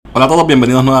Hola a todos,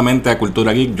 bienvenidos nuevamente a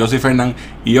Cultura Geek. Yo soy Fernán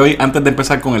y hoy, antes de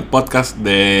empezar con el podcast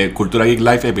de Cultura Geek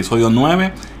Live episodio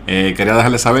 9, quería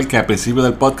dejarles saber que al principio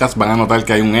del podcast van a notar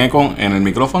que hay un eco en el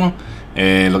micrófono.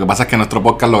 Lo que pasa es que nuestro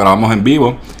podcast lo grabamos en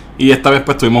vivo y esta vez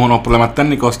pues tuvimos unos problemas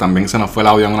técnicos, también se nos fue el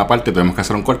audio en una parte, tuvimos que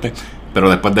hacer un corte, pero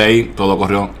después de ahí todo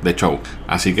corrió de show.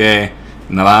 Así que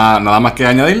nada más que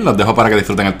añadir, los dejo para que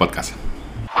disfruten el podcast.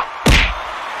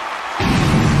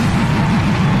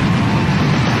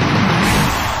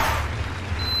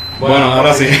 Bueno,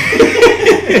 ahora sí.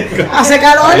 ¿Hace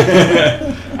calor?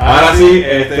 Ahora sí,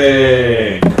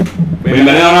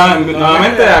 bienvenido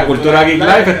nuevamente a Cultura Geek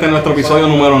Live. Este es nuestro episodio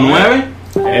número 9.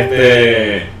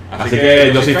 Así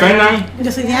que yo soy Fernán.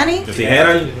 Yo soy Diani. Yo soy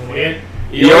Gerald.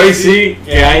 Y hoy sí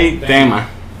que hay temas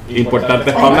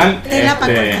importantes para hablar.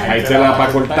 Hay tela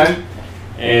para cortar.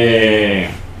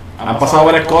 Han pasado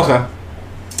varias cosas.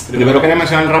 Primero quería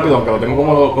mencionar rápido, aunque lo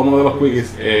tengo como de los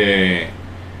quickies.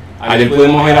 Ayer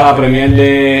pudimos ir a la premiere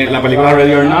de la película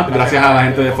Ready or Not, gracias a la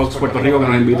gente de Fox Puerto Rico que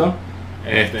nos invitó.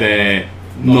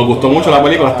 Nos gustó mucho la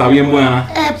película, está bien buena.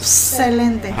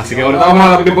 Excelente. Así que ahorita vamos a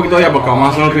hablar un poquito de ella porque vamos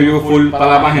a hacer un review full para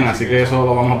la página, así que eso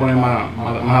lo vamos a poner más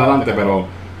adelante, pero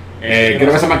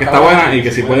quiero que sepan que está buena y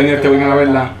que si pueden ir este weekend a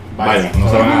verla, vayan,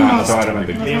 no se van a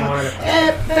arrepentir.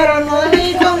 Pero no dejen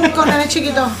ir con el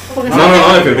chiquito.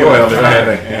 No, definitivo, es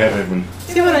R.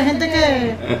 Sí, pero hay gente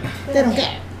que... ¿Pero qué?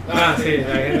 Ah, sí,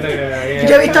 hay gente que...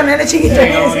 Yo he visto nenes chiquitos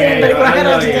en películas que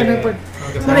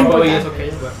no le importa.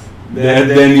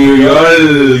 Desde New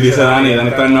York, dice Dani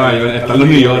está en Nueva York, está en los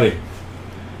New York.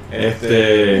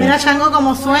 Mira, Chango,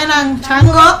 como suenan,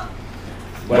 Chango.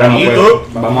 Bueno,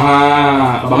 pues vamos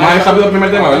a ir rápido al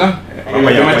primer tema, ¿verdad? El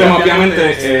primer tema,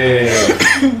 obviamente,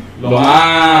 lo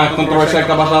más controversial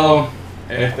que ha pasado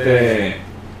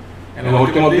en los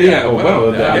últimos días, o bueno,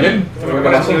 desde ayer,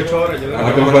 las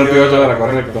últimas 48 horas,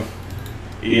 correcto.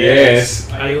 Y es...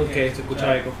 Hay un que se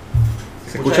escucha eco.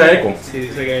 ¿Se escucha eco? Sí,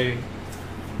 dice que...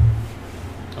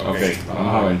 Ok,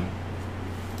 vamos a ver.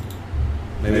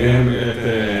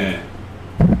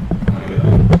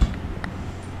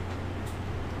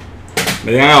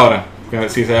 Me digan ahora que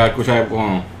si se escucha eco o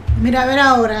no. Mira, a ver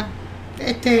ahora.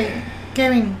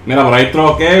 Kevin. Mira, por ahí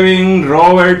entró Kevin,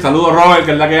 Robert, saludos Robert,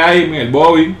 que es la que hay, el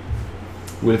Bobby,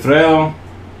 Wilfredo.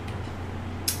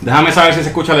 Déjame saber si se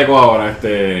escucha el eco ahora,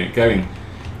 Kevin.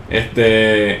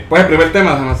 Pues el primer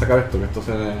tema, déjame sacar esto, que esto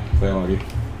se feo aquí.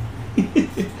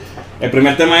 El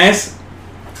primer tema es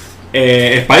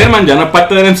Spider-Man ya no es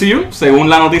parte del MCU, según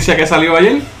la noticia que salió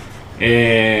ayer.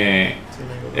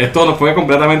 Esto no fue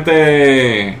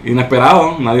completamente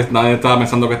inesperado. Nadie estaba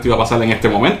pensando que esto iba a pasar en este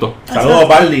momento. Saludos,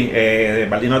 Baldi.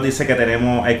 Baldi nos dice que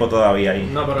tenemos eco todavía ahí.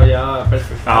 No, pero ya,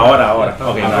 perfecto. Ahora.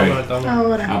 Ok,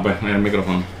 Ahora. Pues el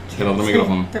micrófono, el otro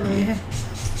micrófono. Te lo dije.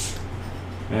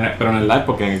 Pero en el live,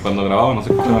 porque cuando grababa no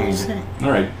se escuchaba ni. Sí.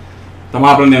 Alright.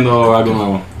 Estamos aprendiendo algo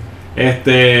nuevo.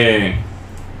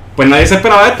 Pues nadie se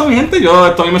esperaba esto, mi gente.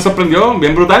 Esto a mí me sorprendió,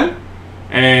 bien brutal.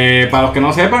 Para los que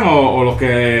no sepan o los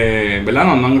que, ¿verdad?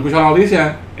 No han escuchado la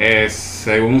noticia,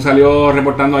 según salió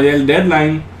reportando ayer el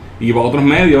Deadline y por otros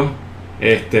medios,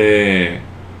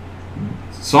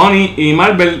 Sony y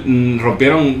Marvel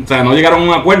rompieron, o sea, no llegaron a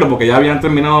un acuerdo porque ya habían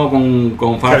terminado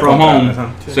con Far From Home,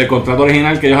 el contrato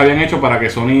original que ellos habían hecho para que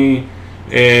Sony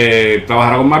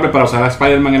trabajara con Marvel para usar a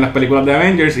Spider-Man en las películas de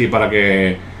Avengers y para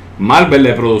que Marvel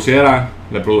le produjera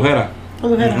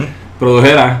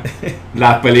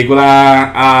las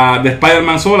películas de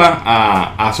Spider-Man sola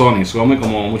a Sony.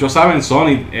 Como muchos saben,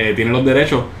 Sony tiene los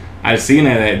derechos al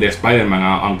cine de Spider-Man,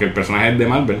 aunque el personaje es de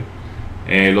Marvel.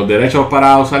 Los derechos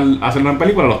para hacerlo en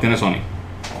películas los tiene Sony.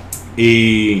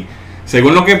 Y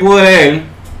según lo que pude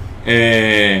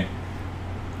leer,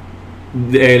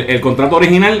 el contrato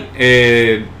original,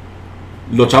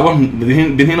 los chavos,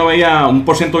 Disney no veía un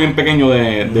 % bien pequeño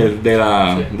de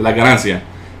la ganancia.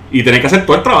 Y tenía que hacer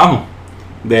todo el trabajo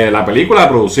de la película,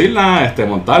 producirla,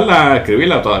 montarla,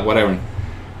 escribirla, toda, whatever.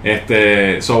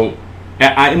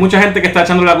 Hay mucha gente que está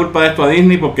echando la culpa de esto a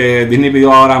Disney porque Disney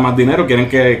pidió ahora más dinero, quieren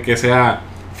que sea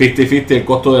 50-50 el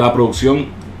costo de la producción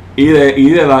y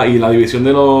la división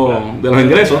de los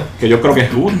ingresos, que yo creo que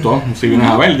es justo, si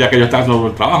vienes a ver, ya que ellos están haciendo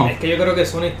el trabajo. Es que yo creo que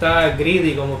Sony está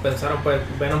greedy, como pensaron, pues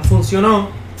Venom funcionó,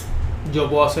 yo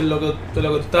puedo hacer lo que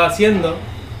tú estás haciendo.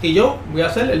 Y yo voy a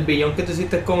hacer el billón que tú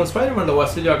hiciste con Spider-Man, lo voy a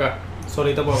hacer yo acá,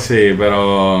 solito por mí. Sí,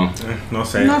 pero... No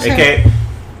sé. Es que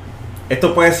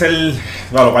esto puede ser...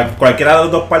 Bueno, cualquiera de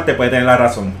las dos partes puede tener la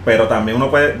razón, pero también uno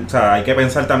puede... O sea, hay que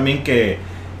pensar también que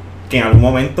en algún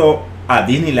momento a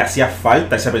Disney le hacía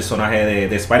falta ese personaje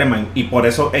de Spider-Man y por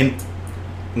eso,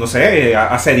 no sé,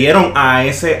 accedieron a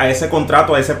ese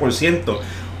contrato, a ese %.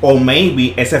 O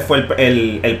maybe ese fue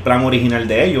el plan original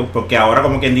de ellos, porque ahora,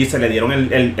 como quien dice, le dieron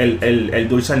el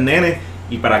dulce al nene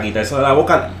y para quitarse de la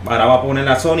boca, ahora va a poner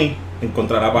a Sony en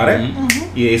contra de la pared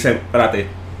y dice, espérate,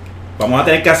 vamos a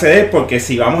tener que acceder porque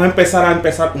si vamos a empezar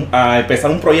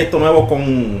un proyecto nuevo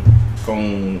con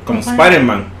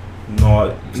Spider-Man,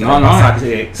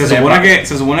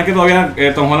 se supone que todavía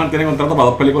Tom Holland tiene contrato para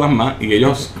 2 películas más y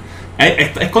ellos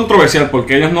es controversial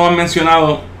porque ellos no han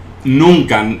mencionado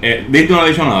nunca, Disney no ha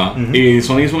dicho nada y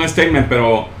Sony hizo un statement,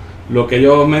 pero lo que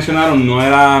ellos mencionaron no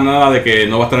era nada de que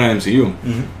no va a estar en el MCU,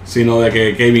 sino de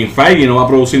que Kevin Feige no va a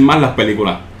producir más las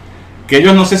películas, que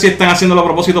ellos no sé si están haciéndolo a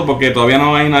propósito porque todavía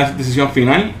no hay una decisión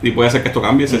final y puede ser que esto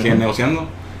cambie, se siguen negociando.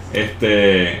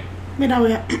 Mira,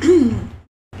 voy a...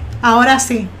 Ahora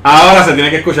sí. Ahora se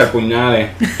tiene que escuchar, puñales.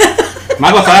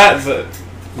 Marco, ¿sabes?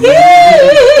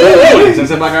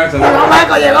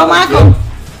 Llegó Marco.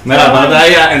 Mira, ponte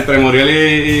ahí entre Muriel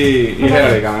y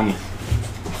Gerard, ganamos.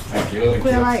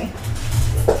 Cuidado ahí.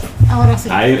 Ahora sí.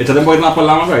 Ahí, échate un poquito más por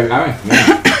la mano, ahí, cabe.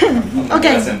 Ok.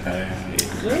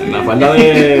 La falda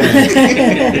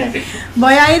de...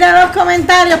 Voy a ir a los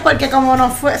comentarios porque como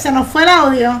se nos fue el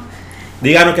audio.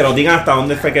 Díganos, que nos digan hasta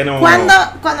dónde fue que no...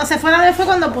 Cuando se fue el audio fue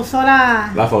cuando puso la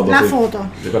foto.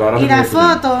 Sí, pero ahora y la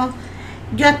foto,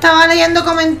 yo estaba leyendo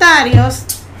comentarios.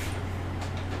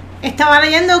 Estaba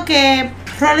leyendo que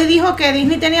Rolly dijo que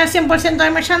Disney tenía el 100% de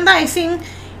merchandising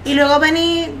y luego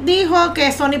Benny dijo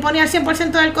que Sony ponía el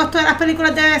 100% del costo de las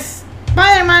películas de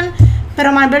Spider-Man,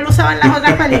 pero Marvel lo usaba en las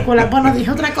otras películas. Bueno,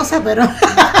 dije otra cosa, pero...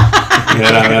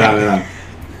 Mira.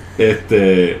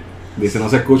 Dice, no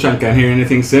se escuchan, can't hear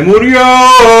anything, se murió,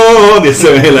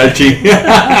 dice el Archie.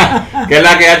 ¿Qué es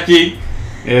la que Archie?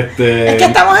 Es que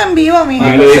estamos en vivo, mijo.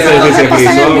 Ahí le dice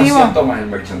en vivo. Toma el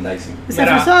merchandising. ¿Se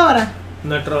puso ahora?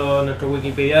 Nuestro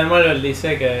Wikipedia de Marvel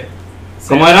dice que...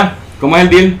 ¿Cómo era? ¿Cómo es el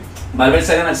deal? Marvel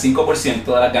se gana el 5%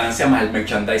 de las ganancias más el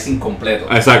merchandising completo.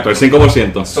 Exacto, el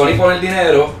 5%. Sony pone el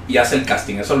dinero y hace el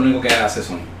casting. Eso es lo único que hace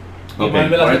Sony. Okay.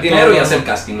 Pone el dinero y hace el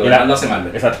casting. Lo demás lo hace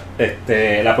Marvel. Exacto.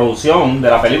 La producción de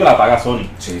la película la paga Sony.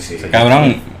 Sí.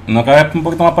 Cabrón, ¿no cabes un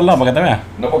poquito más por el lado para que te veas?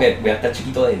 No, porque voy a estar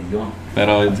chiquito de Dios.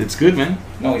 Pero it's good, man.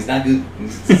 No, it's not good.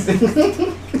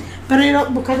 Pero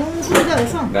buscar un poquito de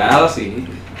eso. Claro, sí.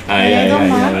 Ahí.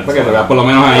 Para que te veas por lo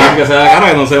menos ahí, que sea la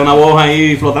cara, que no sea una voz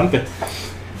ahí flotante.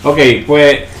 Ok,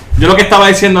 pues yo lo que estaba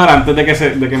diciendo ahora, antes de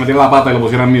que metiera la pata y lo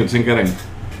pusiera en mute sin querer,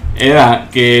 era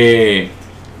que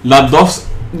las dos,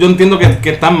 yo entiendo que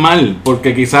están mal,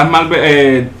 porque quizás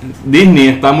Disney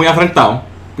está muy afrentado,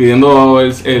 pidiendo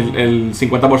el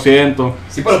 50%.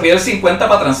 Sí, pero pide el 50%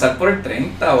 para transar por el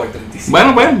 30 o el 35.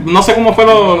 Bueno, pues, no sé cómo fue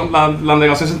la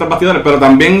negociación entre bastidores, pero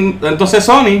también, entonces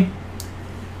Sony,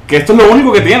 que esto es lo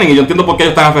único que tienen, y yo entiendo por qué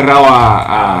ellos están aferrados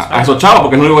a esos chavos,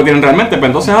 porque es lo único que tienen realmente, pero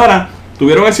entonces ahora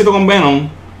tuvieron éxito con Venom,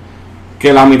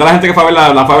 que la mitad de la gente que fue a ver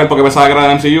la fue a ver porque pensaba que era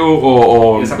del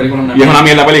MCU, y esa película y es una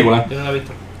mierda película. Yo no la he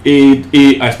visto.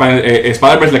 Y a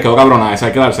Spider-Verse les quedó cabrona, esa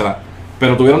hay que dársela.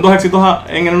 Pero tuvieron 2 éxitos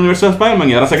en el universo de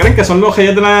Spider-Man y ahora se creen que son los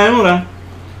reyes de la llanura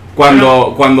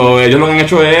cuando ellos lo que han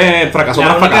hecho es fracaso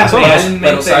tras fracaso.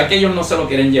 Pero sabes que ellos no se lo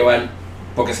quieren llevar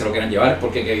porque se lo quieren llevar,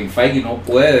 porque Kevin Feige no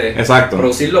puede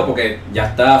producirlo porque ya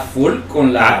está full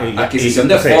con la adquisición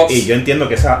de Fox. Y yo entiendo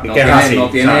que es así. No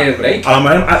tiene break. A lo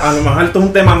mejor esto es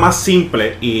un tema más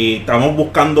simple y estamos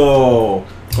buscando...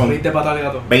 Con 20 patas al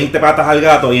gato. 20 patas al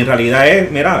gato y en realidad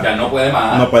es, mira... Ya no puede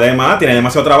más. No puede más, tiene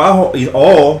demasiado trabajo y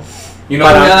no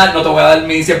te voy a dar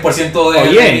mi 100%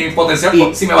 de mi potencial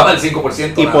si me vas a dar el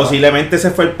 5%. Y posiblemente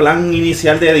ese fue el plan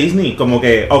inicial de Disney, como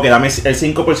que, ok, dame el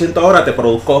 5% ahora, te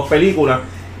produzco 2 películas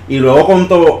y luego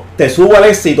cuando te subo al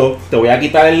éxito, te voy a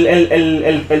quitar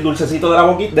el dulcecito de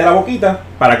la boquita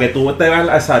para que tú te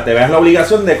veas la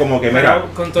obligación de como que, mira,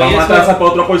 vamos a transar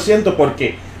por otro %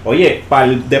 porque, oye, para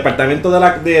el departamento de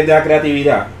la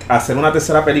creatividad, hacer una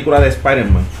tercera película de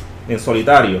Spider-Man en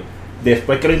solitario,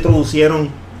 después que lo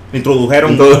introdujeron te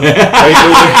pegaron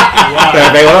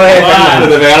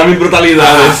mis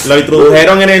brutalidades. Lo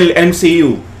introdujeron en el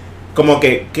MCU. Como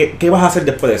que, ¿qué vas a hacer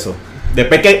después de eso?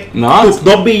 Después que tus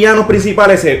 2 villanos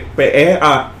principales es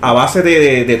a base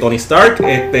de Tony Stark,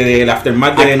 del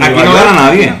aftermath de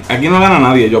Aquí no gana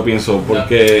nadie, yo pienso,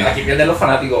 porque... Aquí pierden los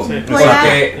fanáticos. Sí.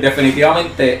 Porque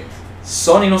definitivamente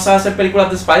Sony no sabe hacer películas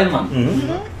de Spider-Man.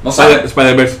 No sabe.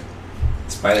 Spider-Verse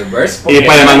Spider-Verse y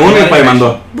Spider-Man 1 y Spider-Man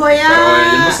 2. Pero ellos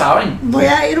no saben. Voy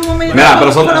a ir un momento por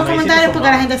los comentarios porque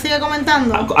la gente sigue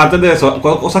comentando. Antes de eso,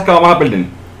 cosas que vamos a perder.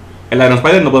 El Iron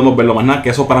Spider no podemos verlo más nada, que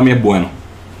eso para mí es bueno.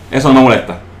 Eso no me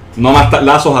molesta. No más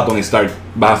lazos a Tony Stark.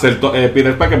 Va a ser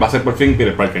Peter Parker, va a ser por fin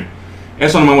Peter Parker.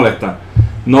 Eso no me molesta.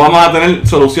 No vamos a tener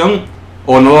solución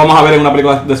o no lo vamos a ver en una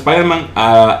película de Spider-Man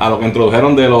a lo que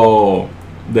introdujeron de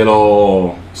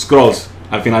los Skrulls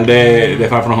al final de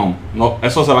Far From Home. No,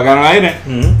 eso se va a quedar en el aire,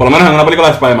 por lo menos en una película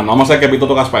de Spider-Man. No vamos a hacer que Pito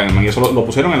toca a Spider-Man, y eso lo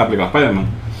pusieron en la película de Spider-Man.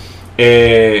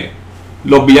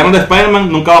 Los villanos de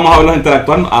Spider-Man nunca vamos a verlos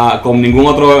interactuar con ningún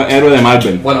otro héroe de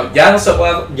Marvel. Bueno, ya no se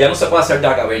puede hacer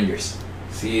Dark Avengers.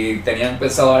 Si tenían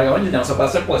pensado Dark Avengers, ya no se puede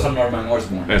hacer porque son Norman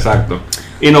Osborn. Exacto.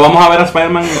 Y no vamos a ver a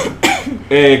Spider-Man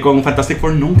con Fantastic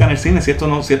Four nunca en el cine, si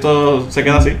esto se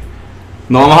queda así.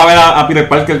 No vamos a ver a Peter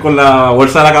Parker con la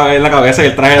bolsa en la cabeza y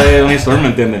el traje de Tony Storm, ¿me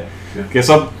entiendes? Que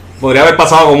eso podría haber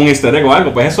pasado como un easter egg o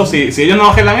algo. Pues eso, si ellos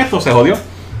no arreglan esto, se jodió.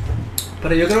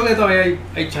 Pero yo creo que todavía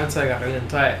hay chance de que arreglen,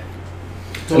 ¿sabes?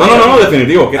 No,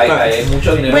 definitivo. Hay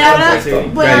mucho dinero.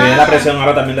 Viene la presión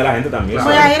ahora también de la gente también.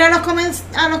 Voy a ir a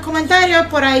los comentarios.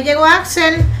 Por ahí llegó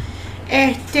Axel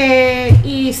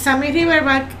y Sammy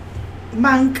Riverbank.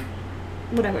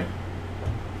 Whatever.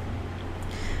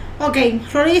 Ok,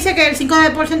 Rory dice que el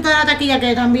 5% de la taquilla,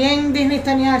 que también Disney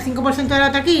tenía el 5% de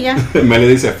la taquilla. Meli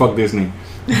dice, fuck Disney.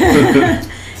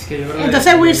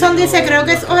 Entonces Wilson dice, creo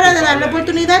que es hora de darle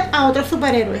oportunidad a otros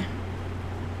superhéroes.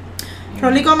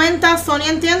 Rolly comenta, Sony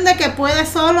entiende que puede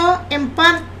solo en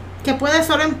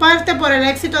parte por el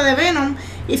éxito de Venom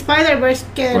y Spider-Verse,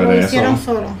 que lo hicieron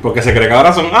solo. Porque se cree que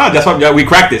ahora ya we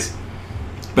cracked this.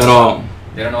 Pero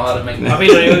papi,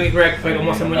 lo único que crack fue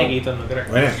como hacer muñequitos, no creo.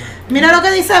 Mira lo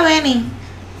que dice Benny.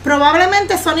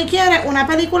 Probablemente Sony quiere una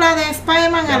película de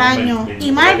Spider-Man al año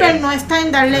y Marvel no está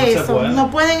en darle eso.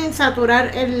 No pueden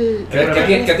saturar el...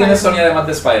 ¿Qué tiene Sony además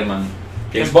de Spider-Man?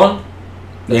 James Bond.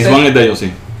 James Bond es de ellos,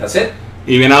 sí. That's it.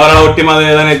 Y viene ahora la última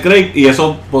de Daniel Craig y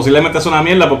eso posiblemente es una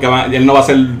mierda porque él no va a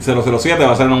ser 007,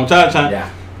 va a ser una muchacha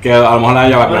que a lo mejor la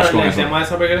lleva Crash con eso. El tema de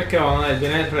esa película es que él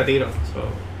viene del retiro.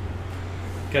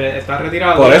 Que está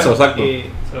retirado. Por eso, exacto.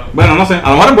 Bueno, no sé, a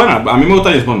lo mejor es buena. A mí me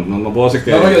gusta James Bond, no puedo decir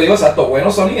que... No, yo digo exacto,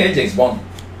 bueno Sony es James Bond.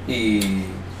 Y...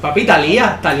 Papi,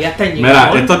 Talía está en James Mira,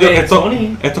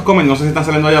 Bond. estos comments no sé si están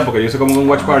saliendo allá porque yo soy como un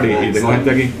watch party y tengo gente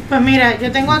aquí. Pues mira,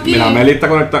 yo tengo aquí... Mira, Meli está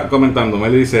comentando.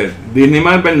 Meli dice, Disney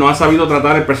Marvel no ha sabido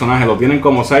tratar el personaje, lo tienen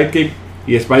como sidekick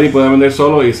y Spidey puede vender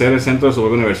solo y ser el centro de su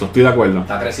propio universo. Estoy de acuerdo.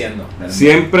 Está creciendo.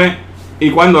 Siempre y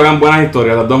cuando hagan buenas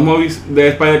historias. Las dos movies de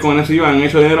Spider con MCU han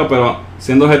hecho dinero, pero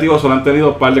siendo objetivos solo han tenido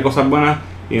un par de cosas buenas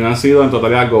y no han sido en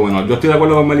totalidad algo bueno. Yo estoy de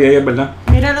acuerdo con Meli ahí, es verdad.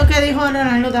 Mira lo que dijo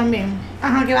Leonardo también.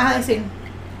 Ajá, ¿qué vas a decir?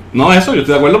 No, eso, yo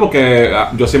estoy de acuerdo porque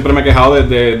yo siempre me he quejado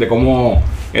de cómo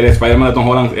el Spider-Man de Tom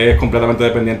Holland es completamente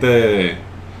dependiente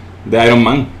de Iron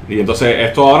Man. Y entonces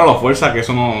esto ahora lo fuerza que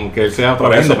él sea otra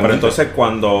vez. Pero entonces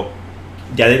cuando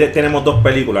ya tenemos dos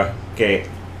películas que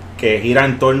giran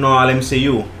en torno al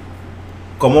MCU,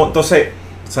 ¿cómo entonces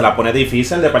se la pone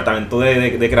difícil el departamento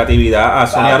de creatividad a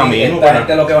Sony ahora mismo? Esta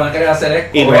gente lo que van a querer hacer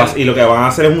es y lo que van a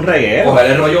hacer es un reguero. Coger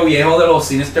el rollo viejo de los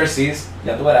Sinister Six,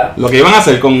 ya tú verás. Lo que iban a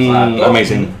hacer con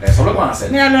Amazing. Eso es lo que van a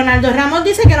hacer. Mira, Leonardo Ramos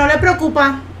dice que no le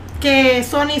preocupa que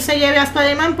Sony se lleve a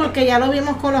Spider-Man porque ya lo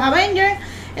vimos con los Avengers.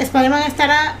 Spider-Man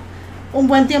estará un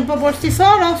buen tiempo por sí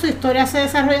solo, su historia se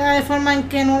desarrolla de forma en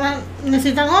que no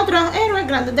necesitan otros héroes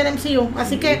grandes del MCU,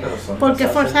 así que ¿por qué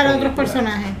forzar a otros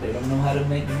personajes?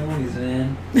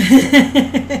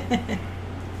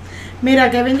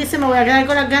 Mira, Kevin dice, me voy a quedar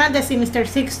con las ganas de Sinister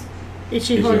Six y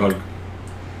She-Hulk.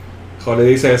 Jorge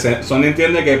dice, Sony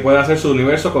entiende que puede hacer su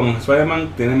universo con Spider-Man,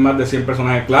 tienen más de 100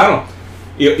 personajes, claro,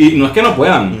 y no es que no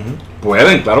puedan.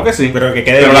 Pueden, claro que sí. Pero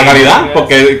la calidad,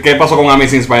 porque ¿qué pasó con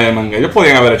Amazing Spider-Man? Ellos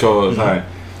podían haber hecho, ¿sabes?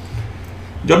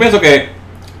 Yo pienso que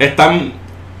están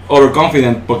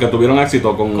overconfident porque tuvieron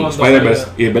éxito con Spider-Verse.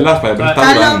 Y es verdad, Spider-Verse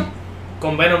está jugando.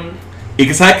 Con Venom.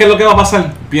 ¿Y sabes qué es lo que va a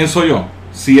pasar? Pienso yo.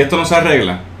 Si esto no se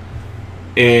arregla,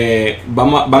 van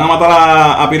a matar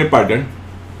a Peter Parker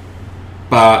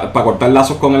para cortar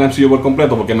lazos con el MCU por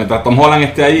completo, porque mientras Tom Holland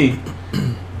esté allí,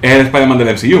 es el Spider-Man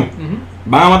del MCU.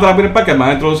 Van a matar a Peter Parker, van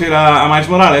a introducir a Miles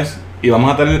Morales y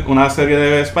vamos a tener una serie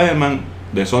de Spider-Man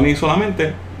de Sony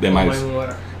solamente de Miles.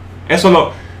 Eso es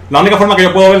la única forma que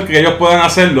yo puedo ver que ellos puedan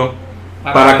hacerlo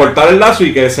para cortar el lazo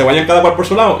y que se vayan cada cual por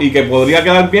su lado y que podría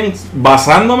quedar bien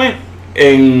basándome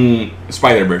en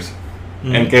Spider-Verse.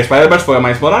 En que Spider-Verse fue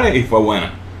Miles Morales y fue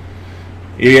buena.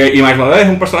 Y Miles Morales es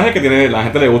un personaje que la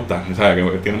gente le gusta, o sea, que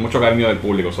tiene mucho cariño del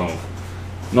público.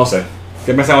 No sé,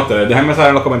 ¿qué piensan ustedes? Déjenme saber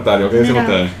en los comentarios, ¿qué dicen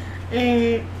ustedes?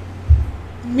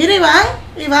 Mira,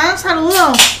 Iván,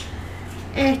 saludos.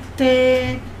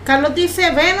 Carlos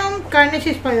dice Venom, Carnage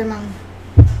y Spider-Man.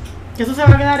 ¿Eso se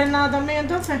va a quedar en nada también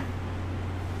entonces?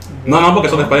 No, porque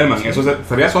eso es de Spider-Man. Eso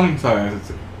sería Sony, ¿sabes?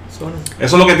 Sony.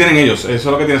 Eso es lo que tienen ellos, eso es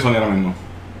lo que tiene Sony ahora mismo.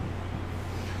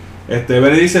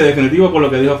 Benny dice, definitivo por lo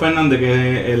que dijo Fernan de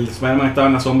que el Spider-Man estaba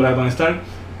en la sombra de Tony Stark,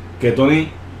 que Tony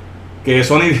que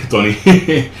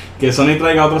Sony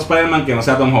traiga otro Spider-Man que no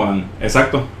sea Tom Holland.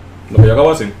 Exacto, lo que yo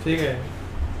acabo de decir. Sí, que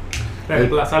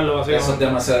reemplazarlo básicamente. Eso es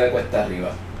demasiado de cuesta arriba.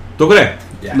 ¿Tú crees?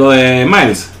 Ya. Lo de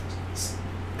Miles.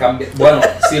 Bueno,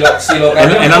 si lo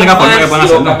cambian es la única forma que pueden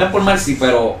hacerlo. Lo cambian por Miles, sí,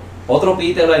 pero otro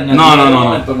Peter en el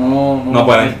momento no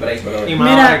pueden.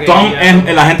 Mira, Tom,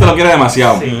 la gente lo quiere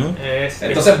demasiado. Sí,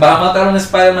 entonces vas a matar a un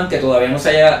Spider-Man que todavía no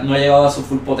ha llegado a su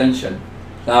full potential.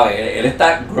 ¿Sabes? Él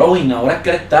está growing, ahora es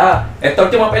que él está. Esta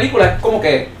última película es como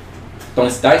que Tony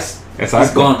Stark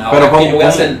is gone. Ahora pero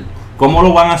 ¿cómo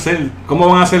lo van a hacer? ¿Cómo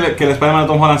van a hacer que el Spider-Man de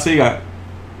Tom Holland siga?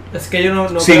 Es que yo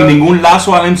no sin ningún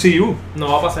lazo al MCU.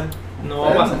 No va a pasar. No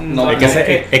va a pasar.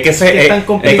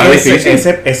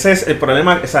 Ese es el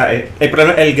problema. O sea,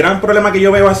 el gran problema que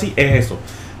yo veo así es eso.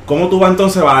 ¿Cómo tú vas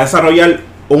entonces a desarrollar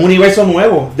un universo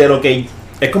nuevo de lo que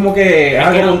es como que es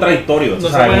algo contradictorio?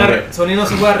 Sony no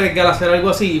se puede arriesgar a hacer algo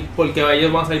así porque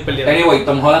ellos van a salir perdiendo. Anyway,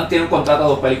 Tom Holland tiene un contrato de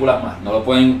 2 películas más. No lo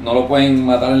pueden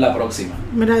matar en la próxima.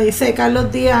 Mira, dice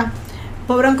Carlos Díaz,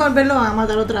 pobre Uncle lo van a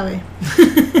matar otra vez.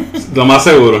 Lo más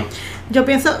seguro.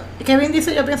 Kevin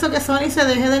dice, yo pienso que Sony se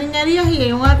deje de niñerías y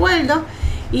hay un acuerdo.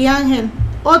 Y Ángel,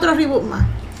 otro reboot más.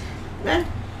 ¿Ves?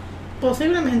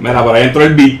 Posiblemente. Mira, por ahí entró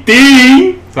el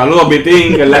Vitín. Saludos,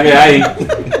 Vitín, que es la que hay.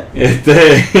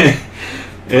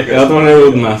 Otro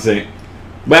reboot más, sí.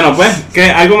 Bueno, pues,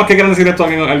 ¿algo más que quieran decir esto?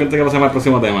 ¿Alguien te que pasar al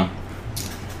próximo tema?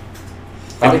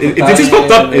 It's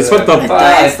fucked up.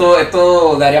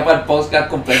 Esto daría para el podcast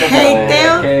completo.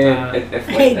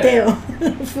 Hateo.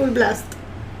 Full blast.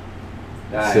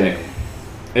 Sí.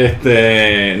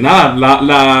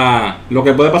 Nada, lo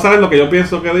que puede pasar es lo que yo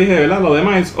pienso que dije, ¿verdad? Lo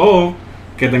demás, o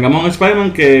que tengamos un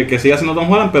Spider-Man que siga siendo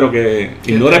Tom Holland, pero que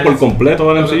ignore por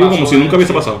completo el MCU como si nunca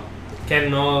hubiese pasado. Que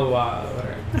no va.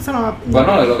 Eso no va.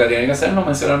 Bueno, lo que tiene que hacer es no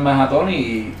mencionar más a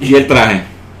Tony y el traje.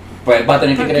 Pues va a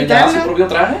tener que querer llevar su propio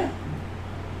traje.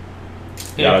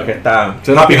 Ya lo que está.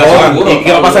 Happy Hogan. ¿Y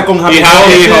qué va a pasar con Happy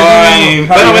Hogan?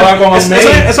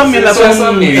 Esas mierdas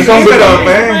son.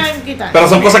 Pero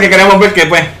son cosas que queremos ver que,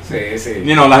 pues. Sí.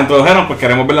 Las introdujeron, pues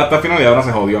queremos verlas hasta el final y ahora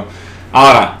se jodió.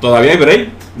 Ahora, todavía hay break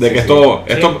de que esto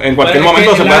en cualquier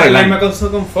momento se puede arreglar. Me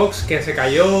pasó con Fox que se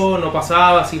cayó, no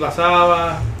pasaba, sí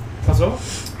pasaba. ¿Pasó?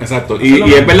 Exacto.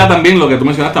 Y es verdad también lo que tú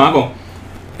mencionaste, Marco.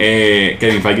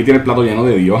 Kevin Feige tiene el plato lleno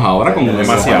de Dios ahora con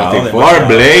demasiado.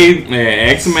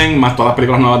 Blade, X-Men, más todas las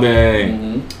películas nuevas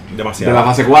de la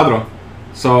fase 4.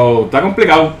 So, está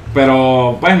complicado,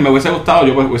 pero pues me hubiese gustado,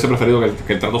 yo pues hubiese preferido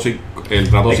que el trato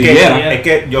siguiera. Es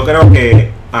que yo creo que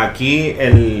aquí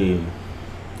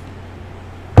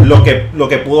lo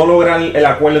que pudo lograr el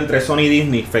acuerdo entre Sony y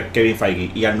Disney fue Kevin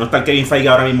Feige, y al no estar Kevin Feige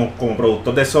ahora mismo como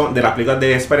productor de las películas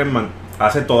de Spider-Man,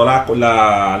 hace todas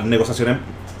las negociaciones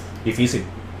difíciles.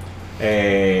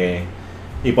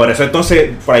 Y por eso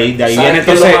entonces de ahí viene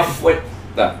entonces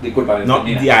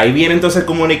de ahí viene entonces el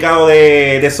comunicado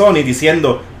de Sony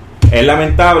diciendo es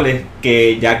lamentable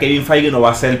que ya Kevin Feige no va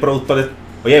a ser el productor de...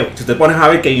 Oye, si te pones a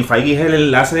ver, Kevin Feige es el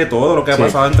enlace de todo lo que ha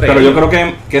pasado entre ellos. Pero yo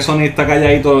creo que Sony está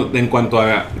calladito en cuanto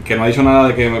a que no ha dicho nada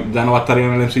de que ya no va a estar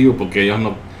en el MCU, porque ellos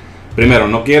primero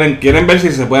no quieren ver si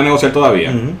se puede negociar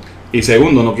todavía. Y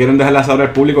segundo, no quieren dejarle saber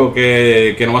al público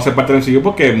que no va a ser parte del MCU,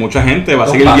 porque mucha gente va a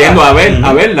seguir yendo a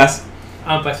verlas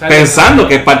pensando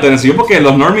que es parte del MCU, porque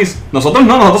los normies, nosotros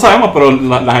sabemos, pero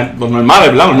los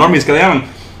normales, ¿verdad? Los normies que llaman,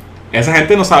 esa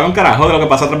gente no sabe un carajo de lo que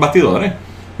pasa tras bastidores.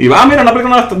 Y mira, una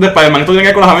película de Spider-Man, esto tiene que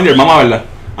ver con los Avengers, vamos a verla.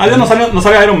 Dios, no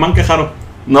salió Iron Man, qué raro.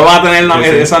 No va a tener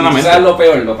esa en la mente. ¿Sabes lo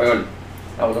peor?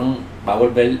 Cabrón, va a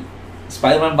volver...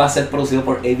 Spider-Man va a ser producido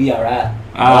por Avi Arad.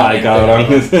 Ay, cabrón.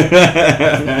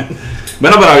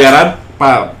 Bueno, pero Avi Arad,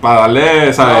 para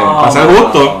darle, ¿sabes? Para ser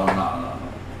justo,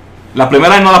 las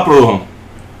primeras no las produjo.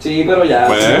 Sí, pero ya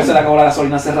se le acabó la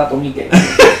gasolina hace rato, Miquel.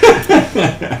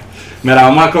 Mira,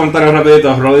 vamos al comentario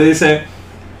rapidito. Roddy dice,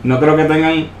 no creo que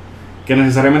tengan que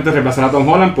necesariamente reemplazar a Tom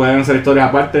Holland, pueden hacer historias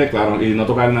aparte, claro, y no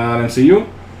tocar nada del MCU.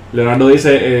 Leonardo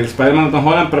dice, el Spider-Man de Tom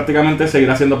Holland prácticamente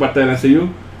seguirá siendo parte del MCU,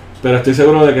 pero estoy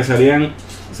seguro de que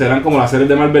serán como las series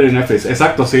de Marvel y Netflix.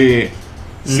 Exacto, si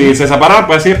se separan,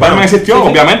 pues sí, Spider-Man existió,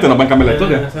 obviamente, no pueden cambiar la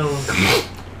historia.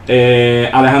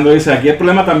 Alejandro dice, aquí el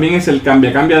problema también es el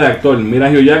cambia de actor. Mira,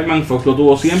 Hugh Jackman, Fox lo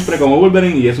tuvo siempre como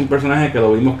Wolverine y es un personaje que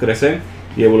lo vimos crecer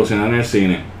y evolucionar en el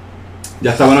cine.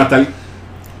 Ya está bueno estar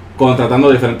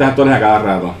contratando diferentes actores a cada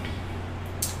rato.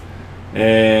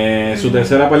 Su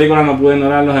tercera película no pudo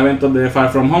ignorar los eventos de Far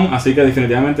From Home, así que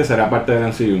definitivamente será parte del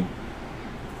MCU.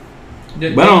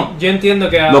 Yo entiendo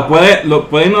que lo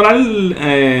puede ignorar.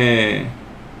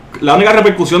 La única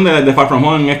repercusión de Far From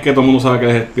Home es que todo el mundo sabe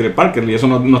que es Peter Parker y eso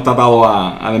no está atado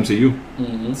al MCU.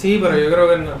 Sí, pero yo creo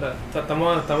que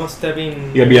estamos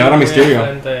stepping. Y el villano era Mysterio.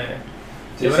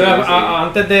 Yo creo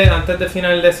que antes de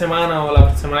final de semana o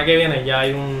la semana que viene ya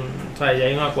hay un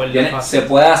acuerdo fácil. Se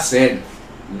puede hacer,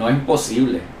 no es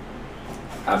imposible.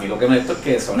 A mí lo que me gusta es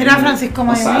que Sony Mira, Francisco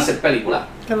no sabe Miami, hacer películas.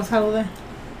 que lo salude.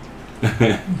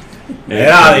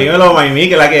 Mira, dímelo, Maimí,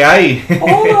 que es la que hay.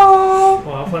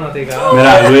 Wow, fanaticada.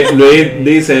 Mira, Luis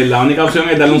dice, la única opción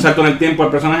es darle un salto en el tiempo al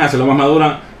personaje, hacerlo más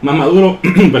maduro,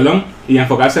 perdón, y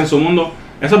enfocarse en su mundo.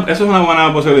 Eso es una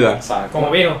buena posibilidad. Exacto. Como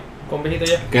vino, con viejito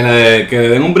ya. Que le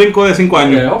den un brinco de 5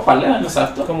 años. Creo, par de años,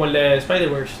 exacto. Como el de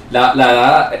Spider-Verse. La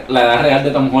edad real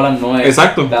de Tom Holland no es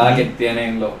Exacto. la edad que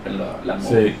tienen las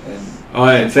Sí. movies.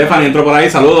 Oye, Stephanie entró por ahí,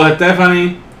 saludos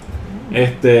Stephanie.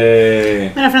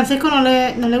 Pero a Francisco no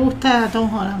le gusta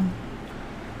Tom Holland.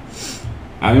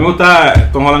 A mí me gusta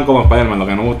Tom Holland como Spider-Man, lo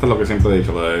que no me gusta es lo que siempre he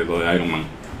dicho, lo de Iron Man.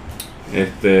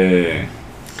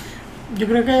 Yo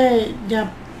creo que ya.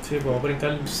 Sí, podemos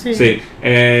brincar. Sí.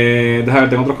 Déjame ver,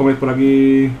 tengo otros comentarios por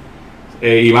aquí.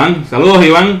 Iván, saludos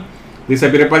Iván. Dice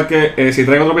Peter Parker, si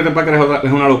traigo otro Peter Parker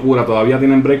es una locura, todavía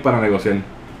tienen break para negociar.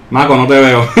 Marco, no te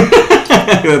veo.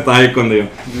 Estás ahí escondido.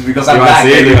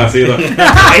 Ivancito.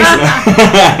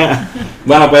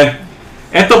 Bueno, pues,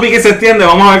 esto pique y se extiende,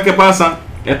 vamos a ver qué pasa.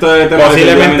 Esto es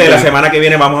Posiblemente la semana que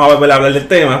viene vamos a volver a hablar del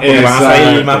tema, porque van a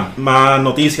salir Exacto. más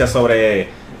noticias sobre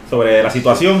la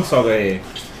situación, sobre...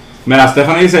 Mira,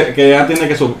 Stephanie dice que ella entiende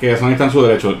que Sony está en su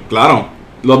derecho. Claro,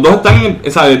 los dos están,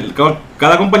 ¿sabes?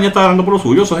 Cada compañía está hablando por lo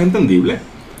suyo, eso es entendible.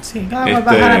 Sí, cada cual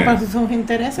va a jalar para sus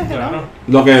intereses, ¿no? Claro.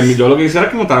 Yo lo que quisiera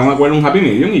es que montaran un acuerdo, un happy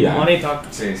medium y ya. Money talk.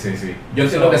 Sí. Yo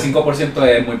entiendo que 5%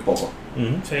 es muy poco.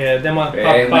 Sí, es de más.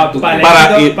 Para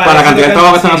la cantidad de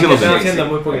trabajo que están haciendo, sí. es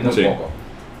muy poquito. Muy Sí. poco.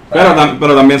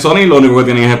 Pero también Sony lo único que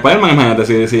tienen es Spider-Man,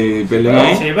 imagínate si pierden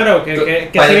ahí. Sí, pero que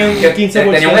Que siguen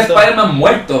 15%. tenía un Spider-Man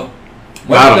muerto.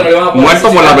 Claro, que no le iban a poder muerto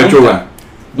por la asesinar pechuga.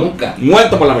 Nunca.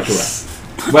 Muerto por la pechuga.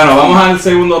 Bueno, vamos al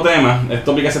segundo tema.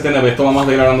 Esto pica se tiene, pero esto vamos a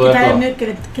seguir hablando de esto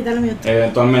Quítale el mute.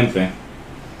 eventualmente.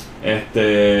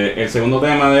 El segundo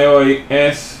tema de hoy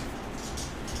es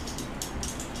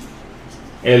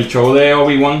el show de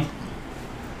Obi-Wan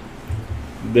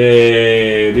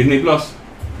de Disney Plus,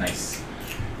 Nice.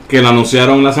 que lo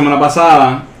anunciaron la semana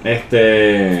pasada.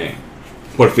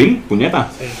 Por fin, puñeta.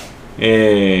 Sí.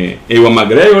 Ewan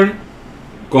McGregor,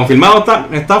 confirmado,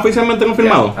 está oficialmente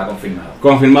confirmado. Ya, está confirmado.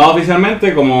 Confirmado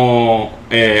oficialmente como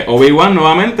Obi-Wan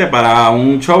nuevamente para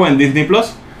un show en Disney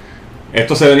Plus.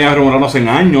 Esto se venía rumorándose en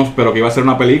años, pero que iba a ser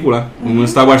una película, un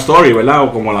Star Wars Story, ¿verdad?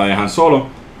 O como la de Han Solo.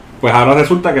 Pues ahora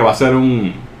resulta que va a ser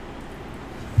un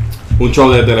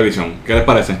show de televisión. ¿Qué les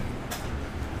parece?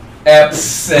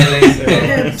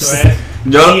 Excelente. Eso es.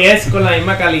 Yo- Y es con la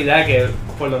misma calidad que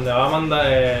por donde va a mandar.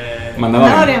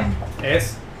 Mandalorian.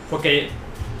 Es porque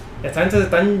esta gente se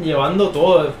están llevando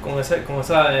todo con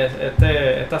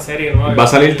esta serie nueva. Va a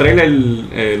salir el trailer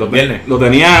Viernes. lo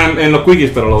tenía en los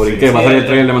quickies, pero lo brinqué. Sí, va a salir el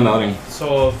trailer de Mandalorian.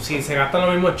 So, si se gastan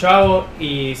los mismos chavos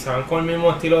y se van con el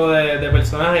mismo estilo de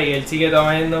personaje y él sigue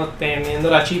teniendo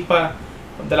la chispa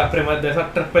de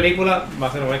esas 3 películas, va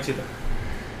a ser un éxito.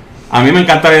 A mí me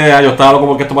encanta la idea, yo estaba loco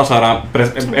porque esto pasara,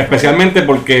 especialmente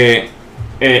porque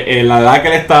la edad que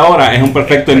él está ahora es un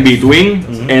perfecto in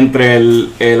between entre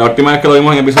la última vez que lo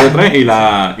vimos en el episodio 3 y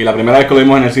la primera vez que lo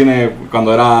vimos en el cine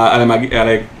cuando era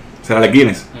Alec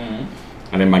Guinness.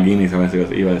 Alec McGuinness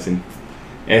iba a decir.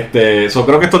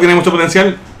 Creo que esto tiene mucho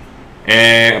potencial,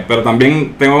 pero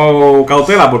también tengo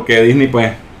cautela porque Disney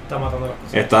pues Está matando las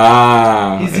cosas.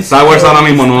 está Star Wars ahora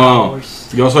mismo no.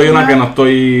 Yo soy una que no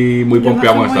estoy muy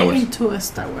pompeado con Star Wars. Into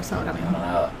Star Wars ahora mismo.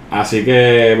 Nada. Así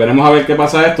que veremos a ver qué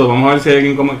pasa esto. Vamos a ver si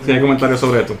hay comentarios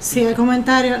sobre esto. Sí, hay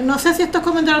comentarios. No sé si estos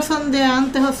comentarios son de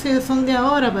antes o si son de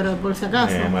ahora, pero por si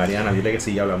acaso. Mariana, dile que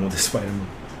sí, ya hablamos de Spider-Man.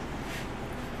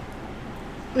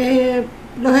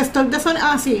 Los stocks de Sony.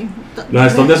 Ah, sí.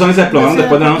 Los stocks de Sony se explotaron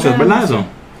después del anuncio, ¿es verdad eso?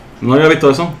 No había visto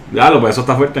eso. Ya, pues eso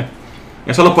está fuerte.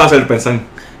 Eso los puede hacer pensar.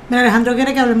 Mira, Alejandro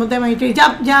quiere que hablemos de Matrix.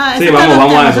 Ya, Sí, ese está en vamos los a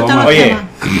temas, eso, ese está en vamos los a Oye, temas.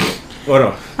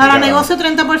 bueno. Para ya, negocio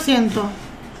 30%.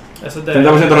 Eso es de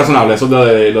 30% razonable, eso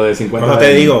es lo de 50. Por eso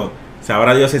te digo,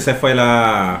 sabrá Dios si ese fue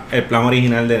el plan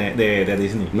original de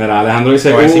Disney. Mira, Alejandro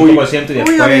dice, Fue el uy, 5% y Uy,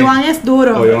 después... Obi-Wan es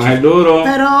duro. Obi-Wan es el duro.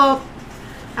 Pero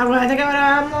acuérdate que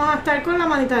ahora vamos a estar con la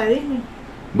manita de Disney.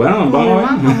 Bueno, vamos a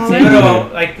Obi-Wan, ver. vamos a Sí,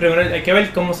 ver. pero hay que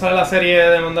ver cómo sale la serie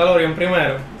de Mandalorian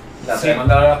primero. La Sí. serie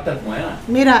Mandalorian está buena.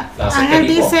 Mira, La hace Ángel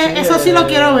este tipo. dice, eso sí lo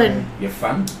quiero ver. Y es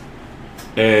fan.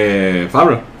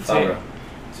 Favreau. Sabro.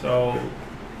 So,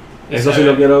 Eso sí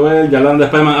lo quiero ver. Ya hablan de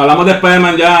Spider-Man. Hablamos de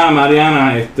Spider-Man ya,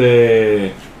 Mariana.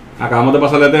 Acabamos de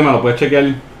pasar el tema, lo puedes chequear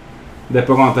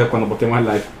después cuando postemos el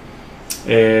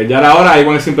live. Ya era hora,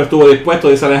 Obi-Wan siempre estuvo dispuesto,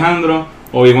 dice Alejandro.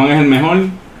 Obi-Wan es el mejor.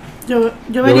 Yo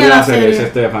Yo vería la serie. dice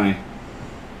Stephanie.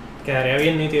 Quedaría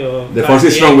bien nítido. The Force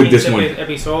is strong with this one.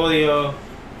 Episodios.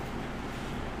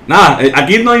 Nada,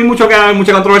 aquí no hay mucha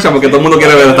controversia porque todo el mundo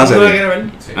quiere ver esta serie.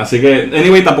 Sí. Así que,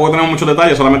 anyway, tampoco tenemos muchos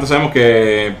detalles, solamente sabemos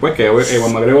que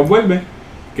Ewan McGregor vuelve,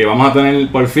 que vamos a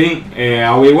tener por fin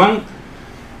a Obi-Wan.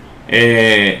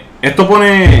 Esto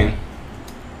pone...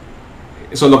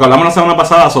 Eso es lo que hablamos la semana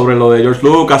pasada sobre lo de George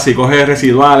Lucas y coge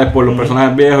residuales por los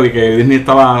personajes viejos y que Disney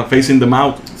estaba facing them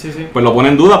out. Sí, sí. Pues lo pone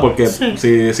en duda porque Sí.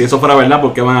 si eso fuera verdad,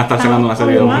 ¿por qué van a estar sacando una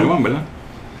serie de Obi-Wan, verdad?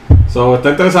 So, está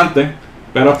interesante,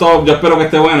 pero esto yo espero que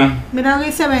esté buena. Mira lo que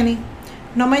dice Benny.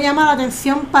 No me llama la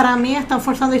atención, para mí están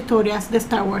forzando historias de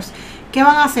Star Wars. ¿Qué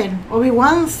van a hacer?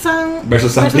 ¿Obi-Wan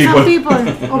Versus Some People?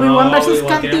 ¿Obi-Wan No, versus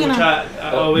Obi-Wan tiene Cantina? mucha-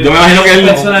 Yo me imagino que él-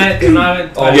 personaje tiene una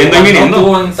aventura. Yendo y viniendo.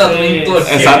 Estuvo en Tatooine todo el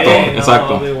Sí, Exacto, no,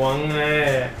 exacto. Obi-Wan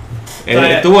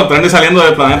Estuvo entrando y saliendo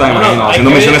del planeta, me imagino, hay haciendo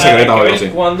que ver- misiones secretas o hay que algo ver así.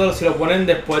 cuando, si lo ponen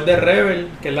después de Rebel,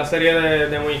 que es la serie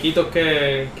de muñequitos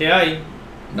que hay,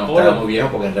 No, Oro. estaba muy viejo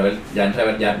porque en Rebel ya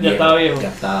estaba viejo. Ya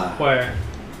está.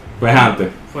 pues Antes.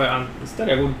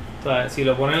 estaría cool. O sea, si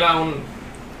lo ponen a un...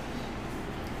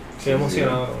 Qué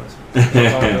emocionado con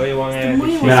eso. Obi-Wan es-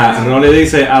 Muy Mira, Rolly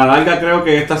dice, a la larga creo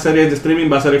que esta serie de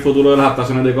streaming va a ser el futuro de las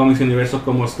adaptaciones de cómics y universos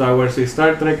como Star Wars y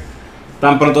Star Trek.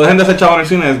 Tan pronto dejen de ser chavos en el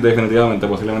cine, definitivamente,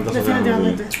 posiblemente eso sea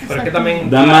Definitivamente. Pero es que también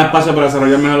dan más espacio para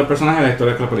desarrollar mejor los personajes y la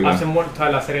historia que las películas. hacen o sea,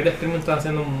 las series de streaming están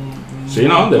haciendo Sí,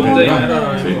 no, de definitivamente. dinero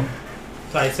ahora Sí. mismo.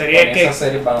 O sea, hay series que Esas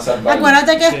series van a salvar.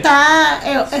 Acuérdate que Sí. es Star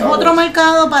otro Wars.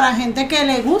 mercado para gente que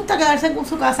le gusta quedarse en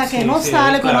su casa, que Sí, no sí,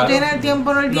 sale, que no claro. tiene el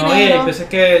tiempo, no el no, y hay dinero. veces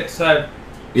que, o sea,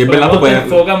 Y es verdad, tú te puedes,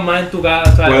 enfocas más en tu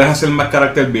casa, ¿sabes? puedes hacer más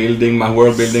character building, más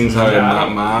world building, ¿sabes? Claro.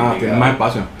 Más, tienes más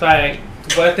espacio. O sea,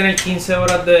 tú puedes tener 15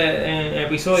 horas en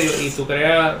episodio y tú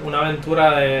creas una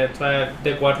aventura de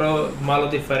 4 malos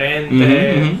diferentes.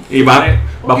 Ujú, ujú. Y vas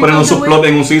poniendo un subplot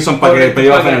en un season para que te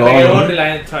lleve a tener el el otro otro. y la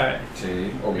gente, ¿sabes?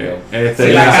 Sí, obvio. Este,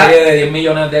 Sí, la una ca- serie de $10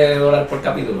 millones por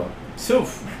capítulo. Uf.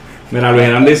 Mira, Luis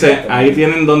Hernández dice, ahí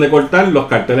tienen donde cortar los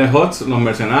carteles HOTS, los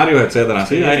mercenarios, etcétera.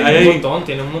 Sí,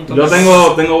 Tiene un montón. yo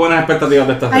tengo buenas expectativas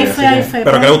de esta Hay serie. fe, así hay que- fe.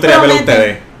 Pero ¿qué les gustaría ver a Promete.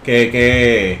 ustedes?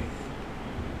 ¿Qué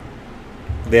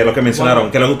de lo que mencionaron?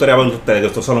 Bueno. ¿Qué les gustaría ver a ustedes? Que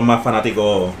estos son los más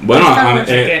fanáticos. Bueno, Es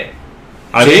que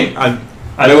 ¿sí?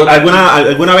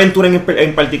 ¿Alguna aventura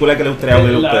en particular que les gustaría ver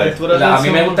a la ustedes? aventura de A mí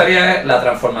me son- gustaría la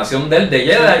transformación de él de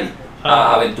Jedi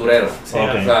a aventurero. Sí, Ok.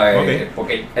 O sea, Ok.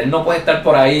 porque él no puede estar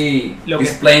por ahí Lo que-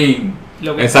 displaying.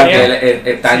 lo que Exacto. estaría- Él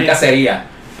está en Sí. cacería.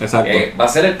 Exacto. Va a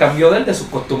ser el cambio de él, de sus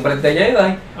costumbres de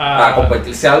Jedi a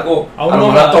convertirse a algo a un a lo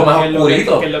mejor nómada, hasta más que es lo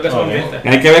oscurito. que es lo que son gente.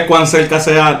 Hay que ver cuán cerca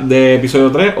sea de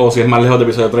episodio 3 o si es más lejos de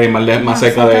episodio 3 y más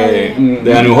cerca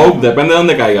de A New Hope. Depende de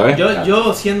dónde caiga, ¿ves?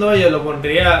 Yo siendo ellos lo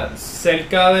pondría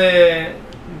cerca de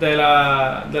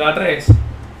la 3.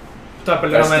 O sea, El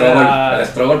perdóname, struggle, el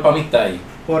struggle para mí está ahí.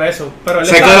 por eso. Pero él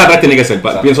Cerca de la 3 tiene que ser,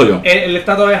 Exacto. pienso yo. él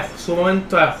está todavía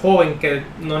sumamente joven, que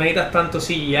no necesitas tanto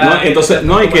CGI. No, entonces,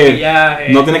 no, y tanto que maquillaje.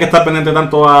 no tiene que estar pendiente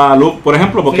tanto a Luke, por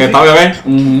ejemplo, porque Sí, está sí. bebé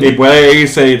Ujú. y puede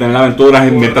irse y tener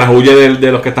aventuras mientras huye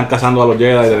de los que están cazando a los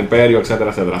Jedi, del Imperio,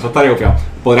 etcétera, etcétera. Eso estaría confiado.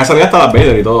 Podría salir hasta Darth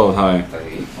Vader y todo, ¿sabes? Está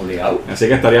ahí, obligado. Así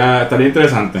que estaría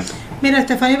interesante. Mira,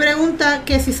 Stephanie pregunta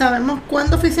que si sabemos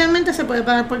cuándo oficialmente se puede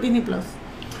pagar por Disney Plus.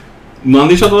 No han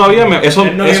dicho todavía, esos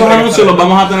En noviembre anuncios que los sale.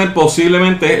 vamos a tener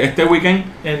posiblemente este weekend,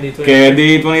 En D23. que es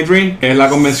D23, que es la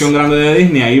convención grande de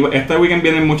Disney. Ahí este weekend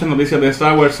vienen muchas noticias de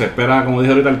Star Wars. Se espera, como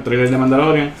dije ahorita, el trailer de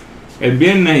Mandalorian el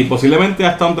viernes y posiblemente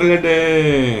hasta un trailer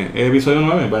de episodio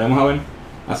 9. Veremos a ver.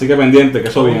 Así que pendiente, que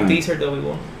eso Un viene. teaser de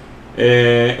Obi-Wan.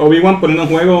 Obi-Wan poniendo en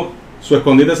juego su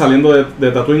escondite saliendo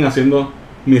de Tatooine haciendo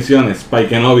misiones. Spike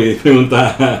Kenobi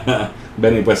pregunta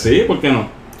Benny. Pues sí, ¿por qué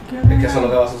no? Es que eso es lo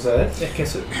que va a suceder. Es que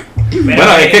eso. Bueno,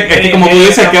 es que como tú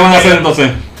dices, ¿qué van a hacer entonces?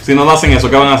 Si no lo hacen eso,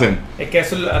 ¿qué van a hacer? Es que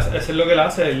eso es lo que él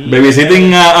hace.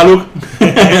 Babysitting a Luke.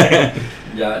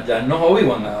 Ya no es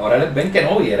Obi-Wan, ahora él es Ben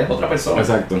Kenobi, él es otra persona.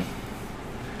 Exacto.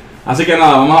 Así que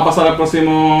nada, vamos a pasar al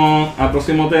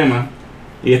próximo tema.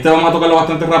 Y este vamos a tocarlo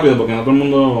bastante rápido porque no todo el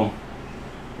mundo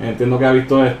entiendo que ha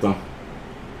visto esto.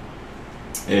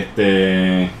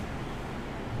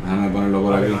 Déjame ponerlo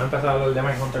por aquí. Vamos a empezar a hablar de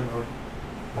Mindhunter mejor.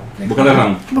 Búscate el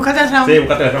round. Búscate el round. Sí,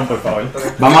 búscate el round, por favor.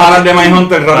 Vamos a hablar de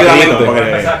Mindhunter rápidamente. Rapidito,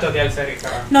 porque- Empezar a chotear serie,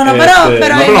 carajo. No, no,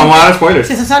 pero vamos a dar spoilers.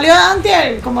 Si eso salió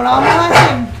antes, ¿cómo lo vamos a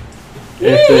hacer?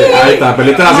 Ahí está,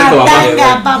 perdiste el acento, papá.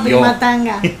 Matanga, papi, Yo.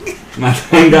 matanga.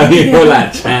 Matanga dijo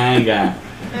la changa.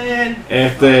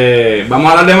 Vamos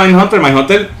a hablar de Mindhunter.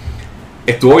 Mindhunter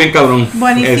estuvo bien cabrón.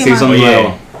 Buenísima. El season Oye.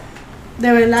 nuevo.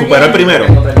 De verdad. Superó el primero.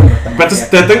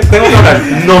 Pero tengo que hablar.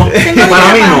 No, Tengo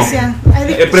para mí no. discrepancia.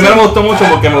 Hay El primero me gustó mucho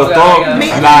porque me gustó Mi-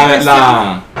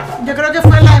 la Yo creo que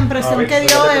fue la impresión que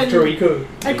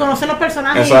dio el conocer los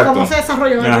personajes Exacto. y cómo se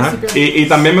desarrolló al Ajá. principio. Y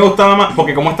también me gustaba más,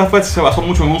 porque como esta fue, se basó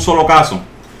mucho en un solo caso.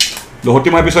 Los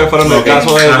últimos episodios fueron del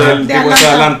caso del De tipo de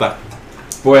Atlanta. Atlanta.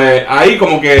 Pues ahí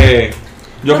como que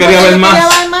yo Como quería que ver yo más,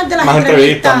 quería ver más de las más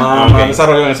entrevistas, entrevistas. más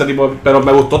desarrollo en ese tipo. Pero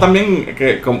me gustó también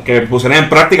que pusieran en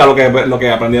práctica lo que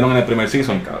aprendieron en el primer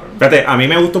season, cabrón. Fíjate, a mí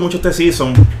me gustó mucho este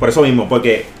season por eso mismo,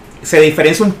 porque se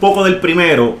diferencia un poco del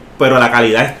primero, pero la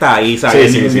calidad está ahí,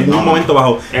 ¿sabes? Sí, en ningún no. momento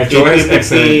bajo. El show es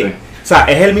excelente. O sea,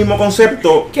 es el mismo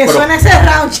concepto. Que pero, suena ese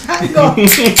round, chango.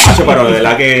 Macho, pero de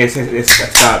verdad que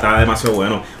está demasiado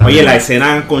bueno. Oye, la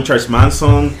escena con Charles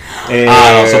Manson. No,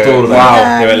 eso estuvo brutal.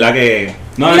 Wow, de verdad que.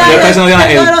 No, Mira, yo estoy diciendo Diana,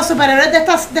 uno de los superhéroes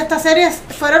de esta serie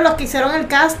fueron los que hicieron el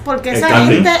cast, porque El esa casting.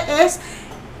 gente es.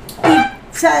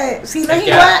 O sea, si no es El que,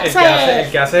 igual. el, o que hace, sea,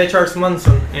 el que hace de Charles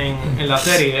Manson en la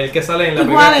serie, el que sale en la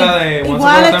iguales, película de Once Upon a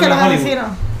iguales Time que in los Hollywood. asesinos.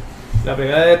 La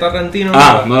película de Tarantino.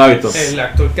 no la he visto. El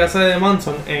actor que hace de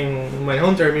Manson en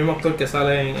Mindhunter, el mismo actor que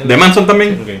sale en. ¿De Manson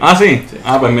también? Ok. Ah, ¿sí?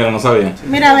 Ah, pues mira, no sabía.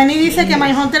 Mira, Benny dice que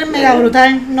Mindhunter es mega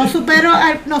brutal. No superó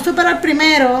al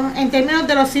primero en términos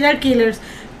de los serial killers,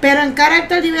 pero en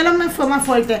character development fue más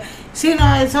fuerte. Sí,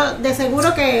 no, eso de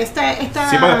seguro que esta Sí,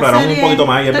 porque exploraron un poquito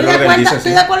más, y es verdad lo que él dice,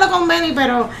 estoy sí. de acuerdo con Benny,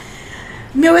 pero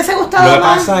me hubiese gustado Lo que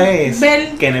más pasa es ver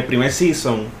que en el primer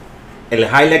season, el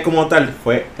highlight como tal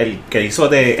fue el que hizo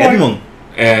de Ford. Edmund.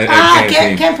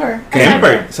 Sí. Kemper.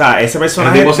 Kemper. O sea, ese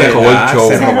personaje El tipo se de robó el verdad, show.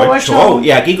 se Se robó robó el el show. show.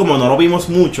 Y aquí, como no lo vimos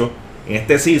mucho en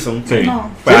este season, Sí. No.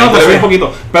 Sí, no, te lo vi un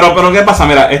poquito. Pero ¿qué pasa?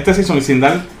 Mira, este season, y sin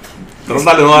dar,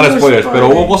 tratar de no dar Los spoilers, pero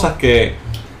spoilers. hubo cosas que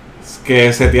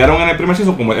setearon en el primer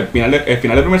season, como el final del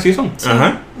primer season.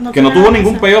 ajá. Que no tiene tuvo nada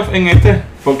ningún que payoff en este,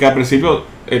 porque al principio,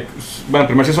 bueno, el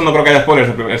primer season no creo que haya spoilers,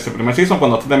 el primer season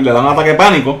cuando le dan un ataque de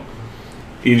pánico,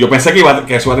 y yo pensé que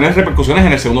eso iba a tener repercusiones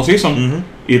en el segundo season, Ujú.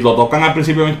 y lo tocan al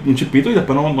principio un chispito y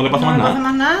después no le pasa No más le pasa nada.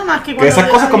 más nada más que Que cuando esas le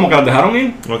cosas dan- como que las dejaron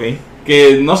ir, Ok.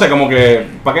 que no sé, como que,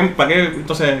 ¿para qué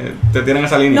entonces te tienen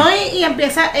esa línea? No, y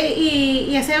empieza,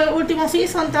 y ese último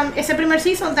season, ese primer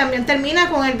season también termina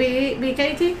con el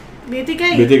BTK. BTK,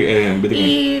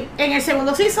 Y en el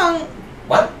segundo season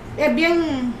What? es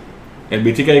bien el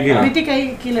BTK Killer.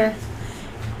 BTK Killer.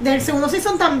 Del segundo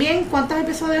season también, ¿cuántos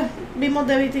episodios vimos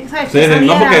de BTK? ¿Sabes? Sí, Que sí,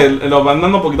 no, saliera. porque lo van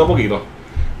dando poquito a poquito.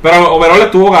 Pero overall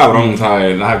estuvo cabrón,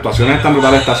 ¿sabes? Las actuaciones están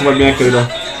brutales, está súper bien escrito.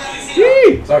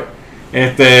 Sorry.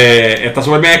 Está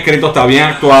súper bien escrito, está bien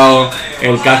actuado.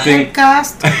 El casting. El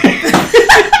cast.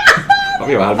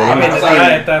 Papi, baja el volumen.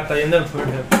 Está yendo en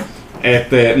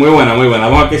fuerte. Muy buena, muy buena.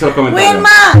 Vamos a ver qué hizo los comentarios. Wilma,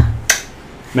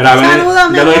 Mira, ven, Saludos,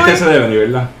 mi ya lo amor. diste ese de Benny,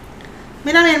 ¿verdad?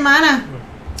 mira mi hermana,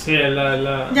 Sí, es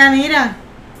la. Yanira.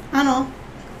 Ah, no.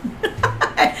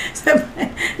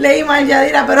 Leí mal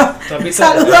Yadira, pero ¿tú has visto?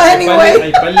 saludos Hay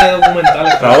anyway. par de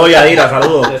documentales. Saludos, Yadira,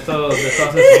 saludos. De estos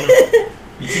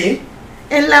asesinos.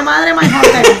 Es la madre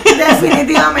Mindhunter, You get it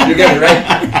definitivamente.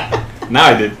 right. No,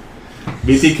 I did.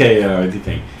 BTK era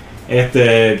BTK.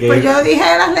 Que, Pues yo dije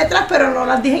las letras, pero no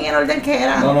las dije en el orden que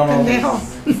eran, No. pendejo.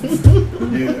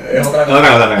 Es otra cosa.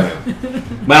 Otra.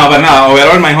 Bueno, pues nada,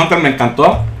 overall Mindhunter me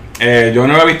encantó. Yo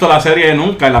no había visto la serie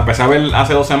nunca, la empecé a ver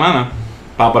hace 2 semanas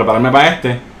para prepararme para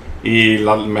y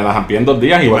me la jampié en 2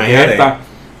 días, igual que Imagínate. esta.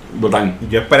 Brutal.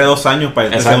 Yo esperé 2 años para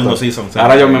este Exacto. segundo season. o sea,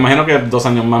 Ahora yo me imagino que 2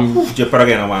 años más. Yo espero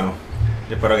que no, mano.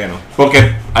 Yo espero que no.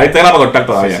 Porque hay tela para cortar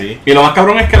todavía. Sí, sí. Y lo más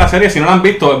cabrón es que la serie, si no la han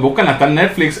visto, búsquenla, está en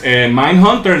Netflix.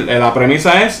 Mindhunter, la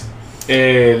premisa es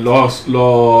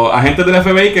los agentes del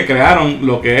FBI que crearon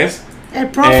lo que es El el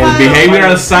profile.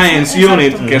 Behavioral Science Exacto.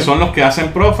 Unit, que son los que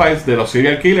hacen profiles de los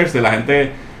serial killers, de la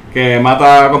gente que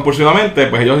mata compulsivamente.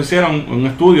 Pues ellos hicieron un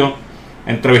estudio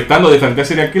entrevistando a diferentes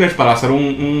serial killers para hacer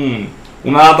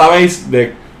una database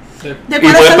de De Y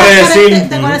cuáles, puedes son las predecir.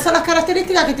 de cuáles son las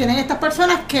características que tienen estas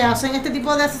personas que hacen este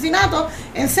tipo de asesinatos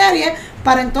en serie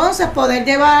para entonces poder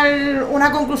llevar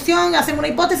una conclusión, hacer una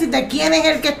hipótesis de quién es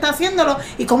el que está haciéndolo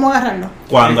y cómo agarrarlo.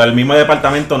 Cuando el mismo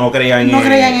departamento no creía en No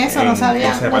creían eso, no en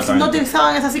sabían, ese no departamento.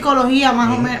 utilizaban esa psicología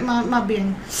más, o más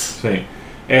bien. Sí.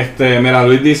 Mira,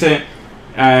 Luis dice,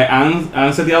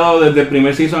 han seteado desde el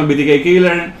primer season el BTK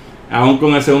Killer, aún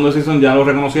con el segundo season ya lo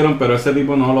reconocieron, pero ese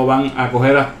tipo no lo van a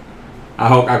coger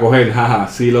a coger, jaja.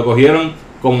 Si lo cogieron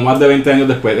como más de 20 años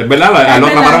después. Es verdad, Es lo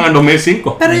verdad. atraparon en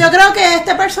 2005. Pero yo creo que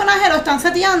este personaje lo están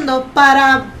seteando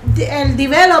para el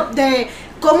develop de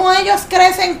cómo ellos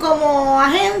crecen como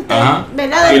agentes, Ajá.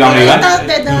 ¿verdad? Y la Desde unidad,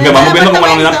 desde que vamos viendo como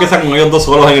la unidad departamento. empieza con ellos 2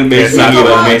 solos en el mes y Exacto.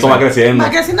 de momento va creciendo. Va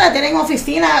creciendo, ya tienen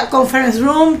oficina, conference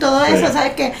room, todo Sí. eso,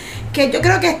 ¿sabes? Que yo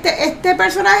creo que este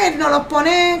personaje nos los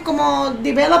pone como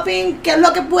developing, qué es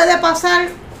lo que puede pasar,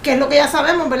 que es lo que ya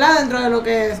sabemos, ¿verdad? Dentro de lo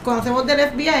que conocemos del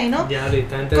FBI, ¿no? Ya,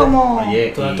 directamente. Como Oye,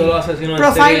 Todos y- los asesinos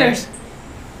en profilers.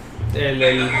 el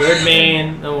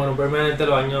Birdman. No, bueno, Birdman es de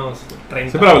los años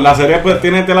 30. Sí, pero la serie pues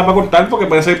tiene tela para cortar porque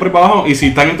puede seguir por ahí para abajo. Y si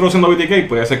están introduciendo BTK,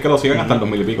 puede ser que lo sigan hasta el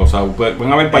 2000 y pico. O sea,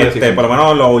 pueden haber parecido. Por lo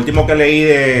menos lo último que leí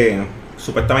de.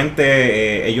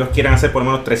 Supuestamente ellos quieren hacer por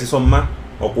lo menos 3 seasons más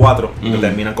o 4 que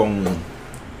terminan con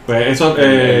pues eso,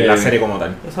 la serie como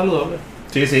tal. Es saludable.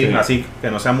 Sí, así que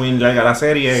no sea muy larga la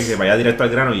serie, que vaya directo al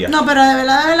grano y ya. No, pero de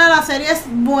verdad la serie es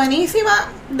buenísima.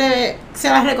 Se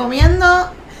las recomiendo.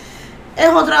 Es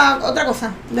otra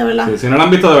cosa, de verdad. Sí, si no la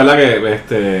han visto, de verdad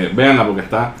que véanla porque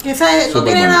está. Que esa no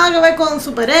tiene nada que ver con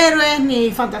superhéroes,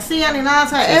 ni fantasía, ni nada. O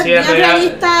sea, es bien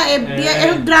realista,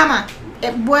 es un drama.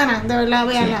 Es buena, de verdad,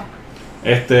 véanla.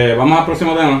 Vamos al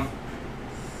próximo tema.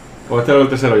 ¿O este era el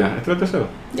tercero ya? ¿Este es el tercero?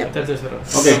 Yep. Este es el tercero.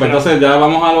 Ok, pues entonces ya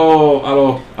vamos a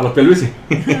los Pierluisi.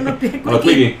 A los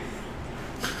Quickie.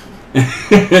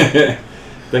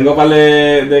 Tengo un par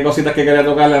de cositas que quería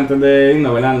tocarle antes de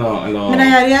irnos, ¿verdad? Mira,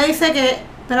 Yaria dice que...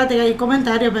 Espérate, que hay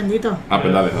comentarios, bendito. Ah,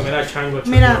 pues dale.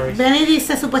 Mira, Benny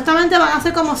dice, supuestamente van a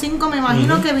ser como 5, me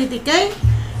imagino que BTK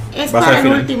es para el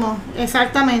último.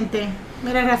 Exactamente.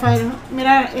 Mira, Rafael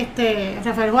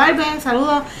Juárez,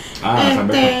 saludos.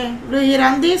 Luis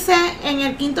Girán dice, en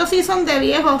el 5º season de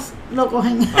Viejos lo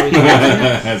cogen.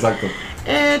 Exacto.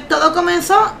 Todo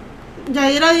comenzó,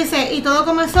 Yadira dice, y todo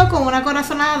comenzó con una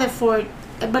corazonada de Ford.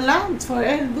 Es verdad, Ford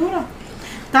es duro.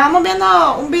 Estábamos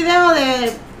viendo un video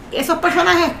de esos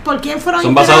personajes, por quién fueron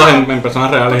son basados en personas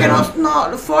reales. Porque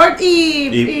no, Ford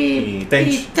y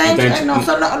Tench no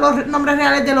son los nombres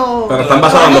reales de los... Pero están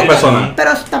basados en 2 personas.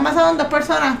 Pero están basados en 2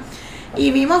 personas.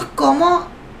 Y vimos cómo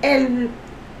el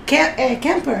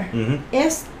Kemper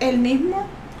es el mismo...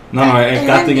 No, el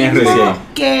casting es ridículo.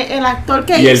 Que el actor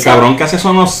que y hizo... el cabrón que hace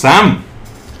son Sam.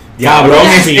 Cabrón,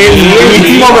 es el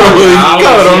mismo,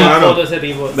 cabrón.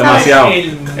 Demasiado.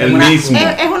 El mismo.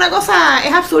 Es una cosa,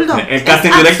 es absurdo. El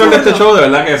casting director de este show, de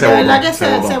verdad que se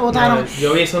votaron.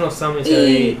 Yo vi eso en los Sam y se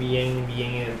ve bien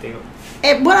idéntico.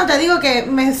 Bueno, te digo que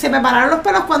se me pararon los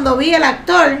pelos cuando vi el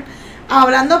actor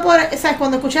hablando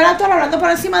cuando escuché al actor hablando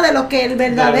por encima de lo que el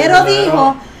verdadero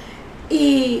dijo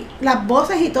y las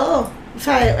voces y todo. O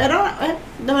sea,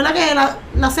 de verdad que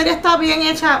la serie está bien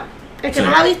hecha. El que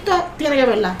no la ha visto tiene que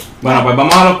verla. Bueno, pues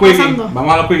vamos a los quickies.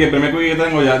 Vamos a los quickies. El primer quickie que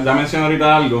tengo, ya mencioné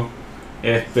ahorita algo.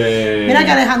 Mira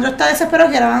que Alejandro está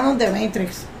desesperado que hablamos de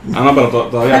Matrix. No, pero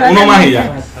todavía uno más y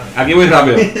ya. Aquí voy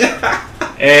rápido.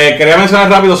 Quería mencionar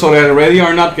rápido sobre Ready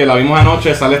or Not, que la vimos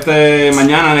anoche, sale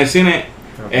mañana en el cine.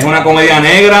 Es una comedia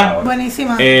negra.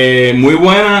 Buenísima. Muy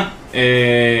buena,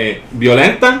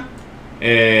 violenta.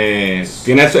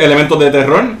 Tiene elementos de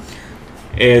terror,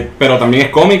 pero también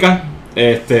es cómica.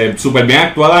 Súper bien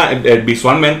actuada,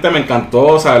 visualmente me encantó,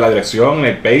 o sea, la dirección,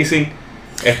 el pacing,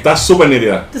 está súper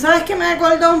nítida. Tú sabes que me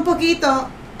acordó un poquito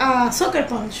a Sucker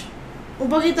Punch, un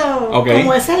poquito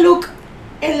como ese look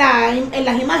en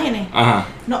las imágenes. Ajá.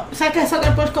 No, sabes que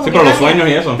Sucker Punch como sí, pero los sueños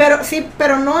y eso.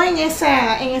 Pero no en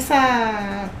esa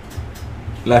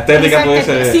la estética tú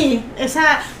dices. Sí,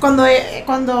 cuando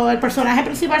el personaje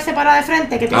principal se para de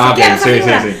frente, que tú quieres esa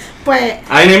figura, pues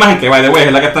hay una imagen que by the way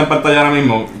es la que está en pantalla ahora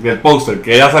mismo, del póster,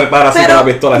 que ella se para así con la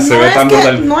pistola, se ve tan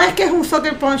brutal. No es que es un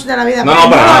Sucker Punch de la vida.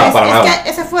 No, para nada. Que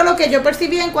ese fue lo que yo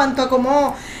percibí en cuanto a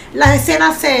cómo las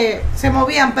escenas se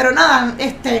movían, pero nada,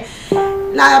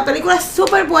 la película es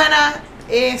súper buena,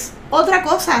 es otra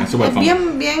cosa, es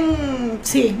bien,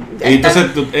 sí. Y entonces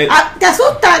te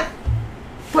asusta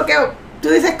porque tú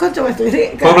dices, concho, me estoy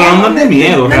riendo. Pero no es de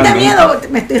miedo, no es de miedo,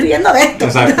 me estoy riendo de esto.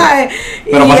 Exacto.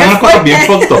 Pero pasan unas cosas bien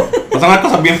fucked up. Pasan unas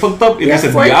cosas bien fucked up y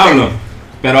dices, diablo.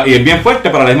 Y es bien fuerte,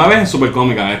 pero a la misma vez es súper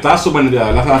cómica. Está súper nítida,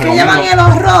 ¿verdad? Que llevan el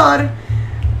horror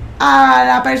a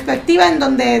la perspectiva en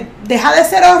donde deja de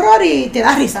ser horror y te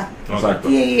da risa. Exacto.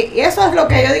 Y eso es lo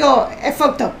que yo digo, es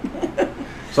fucked up.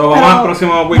 Vamos al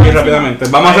próximo wiki rápidamente.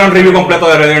 Vamos a hacer un review completo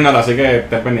de Ready or Not, así que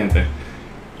estén pendientes.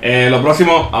 Lo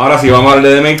próximo, ahora sí, vamos a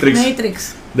hablar de The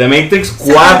Matrix. The Matrix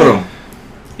 4.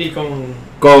 Y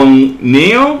con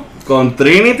Neo, con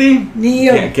Trinity,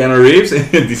 Keanu Reeves,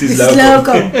 This is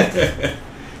loco.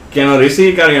 Keanu Reeves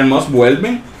y Carrie Moss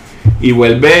vuelven. Y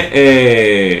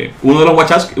vuelve uno de los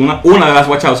Wachowski, una de las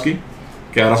Wachowski,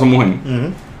 que ahora son mujeres.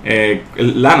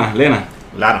 Lena,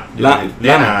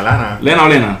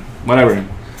 whatever.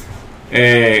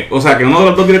 O sea que uno de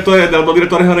los dos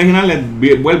directores originales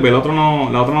vuelve, la otra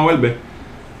no vuelve.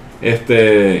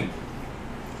 ¿Qué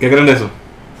creen de eso?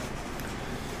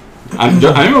 A mí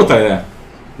me gusta la idea.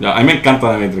 A mí me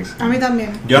encanta The Matrix. A mí también.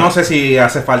 Yo no sé si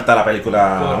hace falta la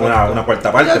película una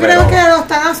cuarta parte. Yo creo que lo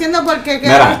están haciendo porque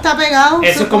está pegado.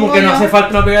 Eso es como que no hace falta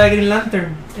una pegada de Green Lantern.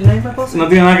 Es la misma cosa. No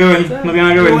tiene nada que ver.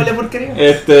 Huele porquería.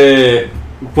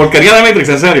 Porquería de Matrix,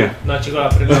 ¿en serio? No, chicos,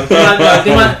 la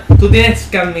última tú tienes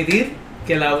que admitir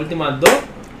que las últimas dos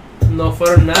no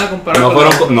fueron nada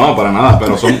comparadas No, para nada,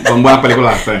 pero son buenas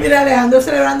películas. Mira, Alejandro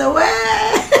celebrando, ¡wey!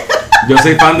 Yo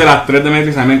soy fan de las 3 de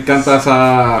Matrix, a mí me encanta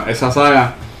esa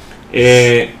saga.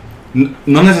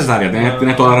 No es necesaria,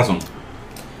 tienes toda la razón.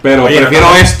 Pero Oye,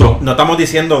 prefiero esto. No estamos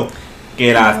diciendo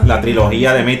que la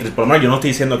trilogía de Matrix, por lo menos yo no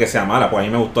estoy diciendo que sea mala, pues a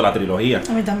mí me gustó la trilogía.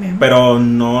 A mí también. Pero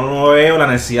no veo la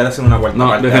necesidad de hacer una cuarta No,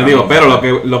 parte. definitivo, pero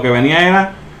lo que venía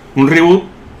era un reboot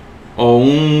o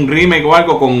un remake o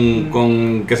algo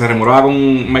con que se remuraba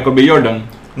con Michael B. Jordan.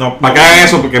 No, para que hagan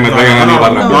eso, porque me traigan a mí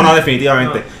para atrás. No,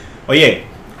 definitivamente. Oye,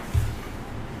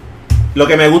 lo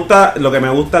que me gusta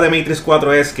de Matrix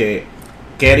 4 es que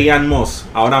Carrie-Anne Moss,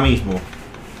 ahora mismo,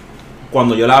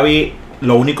 cuando yo la vi,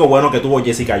 lo único bueno que tuvo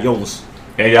Jessica Jones.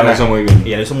 Ella lo hizo muy bien.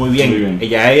 Ella lo hizo muy bien.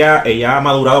 Ella ha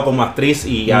madurado como actriz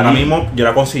y ahora mismo yo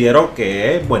la considero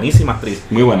que es buenísima actriz.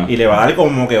 Muy buena. Y le va a dar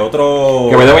como que otro...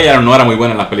 Que ella no era muy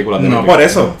buena en las películas de No, Matrix. por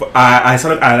eso. A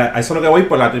eso es lo que voy.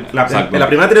 Por en la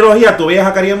primera trilogía tú veías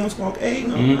a Carrie-Anne Moss como, ok,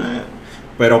 no,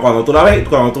 pero cuando tú la ves,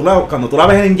 cuando tú la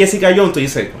ves en Jessica Jones, tú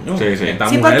dices, coño, sí. esta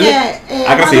Sí, mujer porque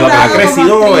ha crecido,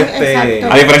 madurado como a actriz,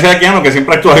 diferencia de Keanu, que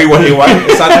siempre actúa igual.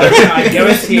 exacto. Hay que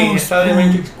ver si en esta de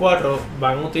Matrix 4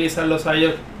 van a utilizarlos a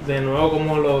ellos de nuevo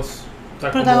como los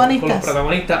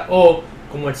protagonistas o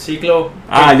como el ciclo.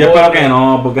 Yo espero que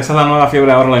no, porque esa es la nueva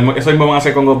fiebre ahora. Eso mismo van a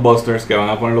hacer con Ghostbusters, que van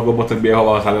a poner los Ghostbusters viejos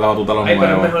para pasarle la batuta a los pero es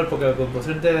nuevos. mejor porque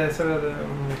Ghostbusters debe ser de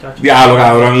un muchacho. Diablo,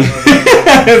 cabrón.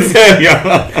 En serio,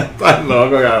 estás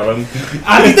loco, cabrón.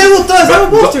 ¿A ti te gustó ese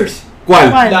Ghostbusters?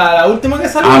 ¿Cuál? La última que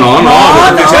salió.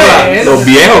 Los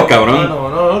viejos, cabrón. No,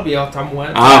 los viejos están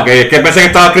muertos. Ok, es que pensé que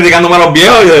estabas criticándome a los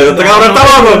viejos y este cabrón está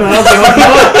loco. No,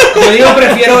 yo digo,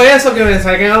 prefiero eso que me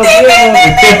saquen a los viejos.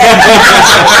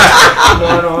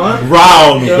 No.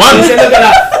 Round Yo no estoy diciendo que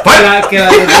la fue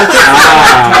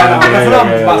una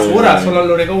basura. ok. Solo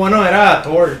lo único bueno era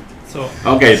Thor.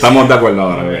 Ok, estamos de acuerdo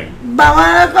ahora. Vamos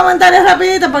a los comentarios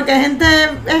rapidito porque hay gente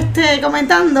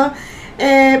comentando.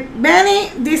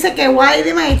 Benny dice que Why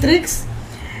de Matrix.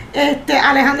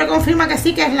 Alejandro confirma que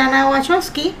sí, que es Lana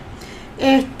Wachowski.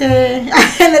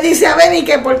 Le dice a Benny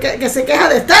que se queja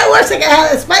de Star Wars, se queja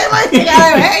de Spider-Man, se queja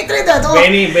de Matrix, de todo.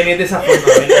 Benny es de esa forma,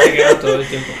 Benny se queja todo el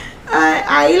tiempo.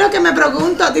 Ahí lo que me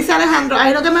pregunto, dice Alejandro,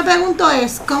 ahí lo que me pregunto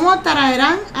es ¿cómo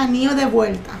traerán a Neo de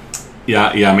vuelta? ¿Y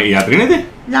a Trinity?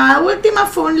 La última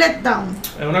fue un letdown.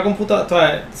 Es una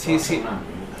computadora. Sí.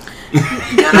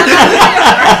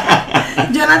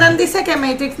 Jonathan dice que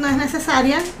Matrix no es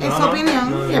necesaria, es su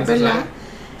opinión, y es verdad.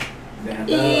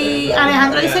 Y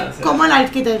Alejandro dice como el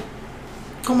arquitecto.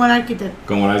 Como el arquitecto.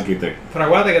 Pero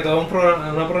acuérdate que todo es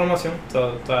una programación.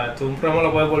 Todo un programa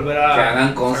lo puedes volver a. Que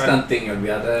hagan Constantine y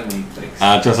olvídate de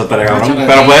Matrix. Eso estaría cabrón.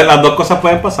 Pero las dos cosas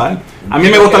pueden pasar. A mí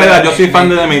me gusta la idea, yo soy fan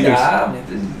de The Matrix.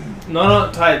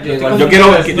 No, yo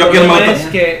quiero es que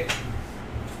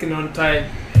no,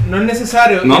 no es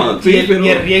necesario y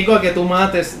el riesgo a que tú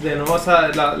mates de nuevo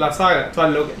la saga. O sea,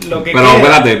 lo que pero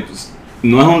espérate,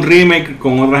 no es un remake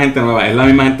con otra gente nueva, es la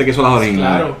misma gente que hizo las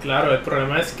originales. Claro, el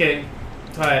problema es que,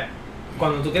 ¿sabes?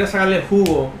 Cuando tú quieres sacarle el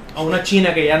jugo a una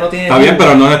China que ya no tiene. Está bien,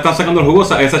 pero no le están sacando el jugo.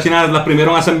 Esa China las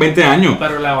primero hace 20 años.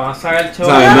 Pero la van a sacar el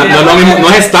chavo. No es lo mismo, no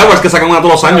es Star Wars que sacan una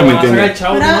todos los años, ¿me entiendes?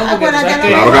 Claro que van a sacar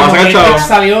el chavo.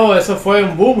 Salió, eso fue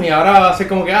un boom y ahora va a ser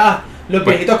como que, los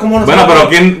viejitos como nosotros. Bueno, pero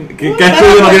 ¿qué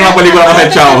estudio no tiene una película más el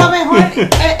chavo? A lo mejor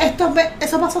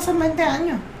eso pasó hace 20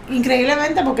 años.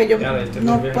 Increíblemente, porque yo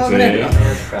no puedo creerlo.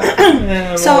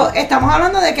 Estamos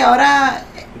hablando de que ahora.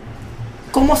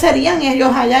 ¿Cómo serían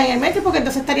ellos allá en el metro? Porque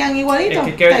entonces estarían igualitos.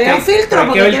 Estarían filtros.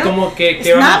 Hay que ver cómo que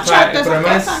Snapchat, todas esas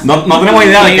cosas. No tenemos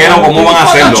idea de qué o cómo van a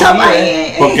hacerlo.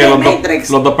 Porque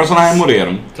los dos personajes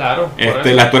murieron. Claro.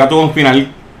 La historia tuvo un final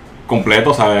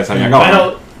completo, ¿sabes? Se había acabado.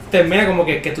 Pero termina como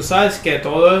que tú sabes que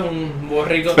todo es un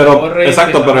borrico. Pero,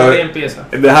 exacto, pero empieza.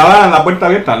 Dejaba la puerta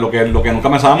abierta. Lo que nunca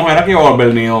pensábamos era que iba a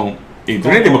volver Neo y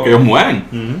Trinity, porque ellos mueren.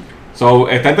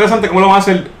 Está interesante cómo lo van a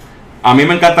hacer. A mí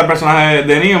me encanta el personaje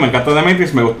de Neo, me encanta de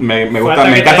Matrix, me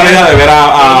encanta la idea de ver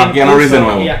a Keanu Reeves de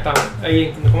nuevo. Y ya está.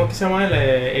 ¿Cómo es que se llama él?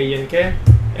 ¿Agent qué?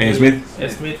 Smith.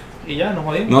 Y ya, nos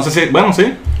jodimos. No sé si, bueno,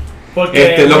 sí.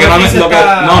 Porque lo que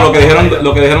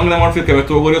dijeron de Morpheus que me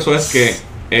estuvo curioso es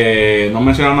que no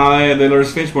mencionaron nada de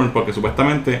Lawrence Fishburne porque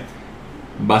supuestamente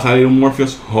va a salir un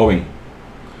Morpheus joven.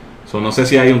 No sé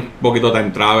si hay un poquito de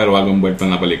time travel o algo envuelto en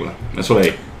la película. Eso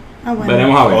leí. Bueno.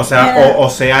 Veremos a ver. O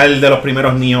sea, el de los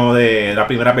primeros Neo, de las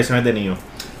primeras versiones de Neo.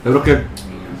 Yo creo que.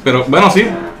 Pero bueno, sí.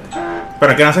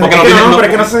 Pero es que no hace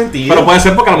sentido. Pero puede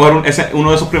ser porque a lo mejor uno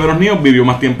de esos primeros Neo vivió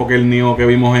más tiempo que el Neo que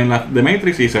vimos en la de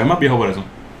Matrix y se ve más viejo por eso.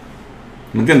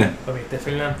 ¿Me entiendes? Papi, este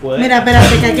Fernan puede. Mira,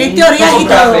 espérate, que aquí hay teorías y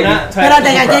todo.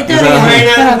 Espérate, que aquí hay teorías.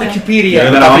 Espérate. Wikipedia.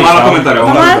 Mira, vamos a los comentarios.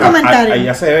 Vamos a los Ahí comentarios.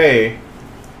 ya se ve.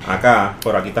 Acá,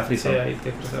 por aquí está Sí, frisado. ahí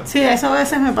te cruzado. Sí, eso a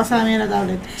veces me pasa a mí en la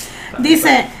tablet.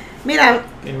 Dice, mira,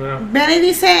 Y bueno, Benny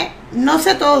dice, no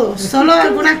sé todo, solo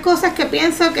algunas cosas que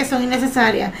pienso que son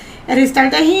innecesarias. El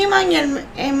restart de He-Man y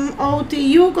el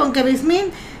MOTU con Kevin Smith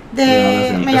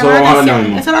me Eso llamó la lo vamos a hablar ya atención.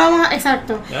 mismo. Eso lo vamos a...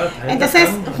 Exacto. ya, está bien, Entonces,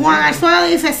 está bien. Juan Arzuaga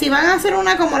dice, si van a hacer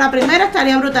una como la primera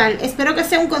estaría brutal. Espero que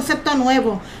sea un concepto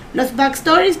nuevo. Los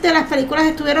backstories de las películas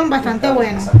estuvieron bastante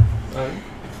buenos. A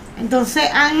ver. Entonces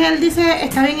Ángel dice,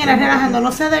 está bien, era relajando.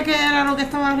 No sé de qué era lo que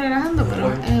estaba relajando,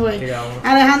 pero anyway. Tira uno.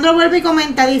 Alejandro vuelve y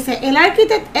comenta, dice, el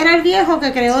Architect era el viejo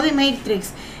que creó The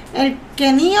Matrix, el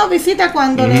que Neo visita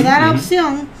cuando le da la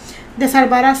opción de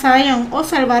salvar a Zion o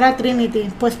salvar a Trinity.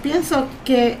 Pues pienso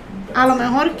que a lo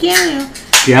mejor Keanu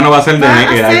Ya no va a ser de va a el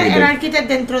ser el Architect. Architect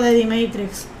dentro de The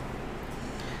Matrix.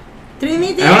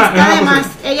 Trinity Es una está de cosa- más,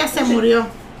 ella se murió.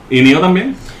 ¿Y Neo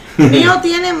también? Neo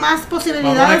tiene más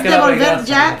posibilidades que de la volver venganza,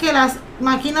 ya ¿no? que las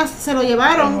máquinas se lo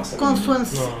llevaron con su No.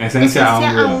 Esencia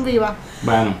aún viva.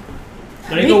 Bueno,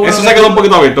 Lo único bueno eso se quedó un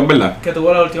poquito abierto, ¿verdad? que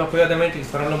tuvo las últimas películas de Matrix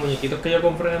fueron los muñequitos que yo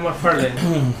compré en McFarlane.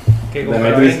 Que The compré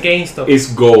en Matrix GameStop. is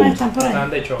Ahí gold. están por ahí. Estaban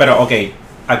de hecho. Pero, ok,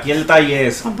 aquí el detalle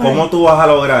es Ah, por ahí. cómo tú vas a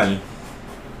lograr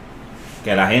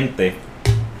que la gente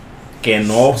que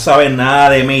no sabe nada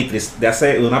de Matrix,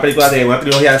 de una película de una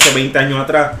trilogía de hace 20 años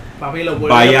atrás, Papi, lo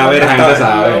vuelve vaya a ver la gente esta...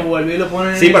 sabe. Lo vuelve y lo pone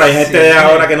en Sí, el pero hay gente de cine.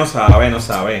 ahora que no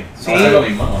sabe. Sí. Ahora es lo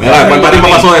mismo, ¿no? Mira, ¿cuánto tiempo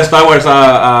pasó de Star Wars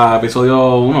a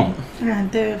episodio 1? La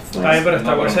gente fue. Está bien, pero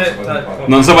Star No, Wars pero es. no se puede comparar.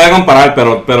 No se puede comparar,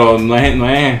 pero no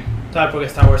es. ¿Sabes? Porque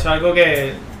Star Wars es algo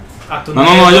que. hasta No, un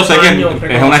yo niño sé de que 2 años es una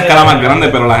reconoce- escala más grande,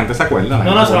 pero la gente se acuerda. la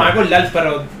No, gente se van a acordar,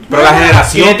 pero. Pero la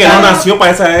generación que no nació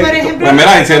para esa Por época... ejemplo, Pues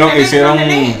mira, nosotros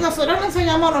hicieron- nosotros le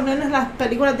enseñamos a los nenes las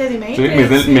películas de The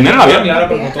Matrix. mi nene la vio. Claro,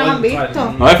 pero Las todo han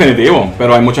visto. No, definitivo,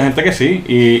 pero hay mucha gente que sí.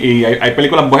 Y hay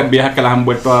películas viejas que las han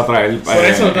vuelto a traer. Por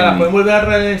eso, que las pueden volver a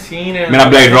traer en el cine. Mira,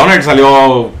 Blade Runner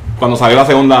salió. Cuando salió la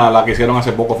segunda, la que hicieron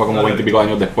hace poco, fue como 20 y pico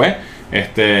años después.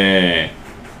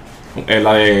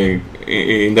 La de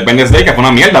Independence Day, que fue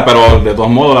una mierda, pero de todos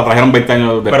modos la trajeron 20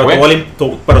 años Pero, después.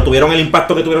 pero tuvieron el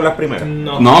impacto que tuvieron las primeras.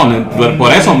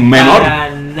 Por eso, menor. Para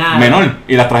nada. Menor.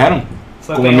 Y las trajeron.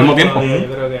 Fue Con el peor mismo tiempo. todavía,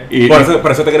 yo creo que. Y,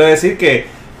 Por eso te quiero decir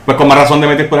que pues con más razón The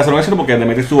Matrix puede ser un éxito, porque The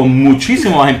Matrix tuvo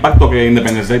muchísimo más impacto que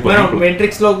Independence Day, por Bueno, ejemplo.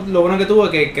 Matrix lo bueno que tuvo es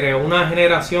que creó una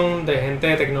generación de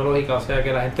gente tecnológica, o sea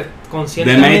que la gente The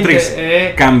conscientemente Matrix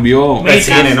es cambió. el Matrix.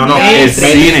 cine, no, El Matrix.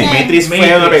 cine. Matrix fue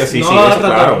una película... Sí, no sí, la eso, otra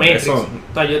claro, dos, Matrix. eso.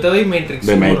 O sea, yo te doy Matrix.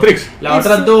 The uno. Matrix. Las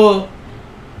otras dos,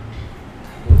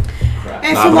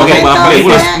 En No, su porque momento buenas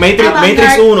películas. fue Matrix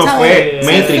avant-garde, 1 ¿sabes? fue eh,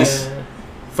 Matrix.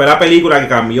 Fue la película que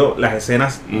cambió las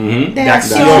escenas Ujú. De de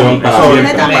acción, acción, para eso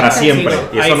siempre. para Sí, siempre. sí,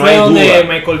 Y ahí eso no fue hay donde duda.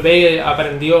 Michael Bay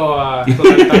aprendió a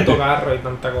tocar tanto carro y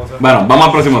tanta cosa. Bueno, vamos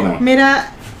al próximo tema.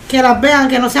 Mira, que las vean,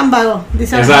 que no sean vagos.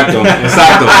 Dice Exacto,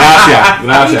 exacto. Gracias, Y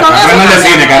gracias. con eso, Aprendan de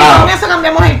cine, carajo. con eso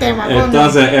cambiamos el tema. coño.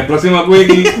 Entonces, el próximo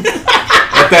quickie.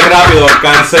 Este es rápido.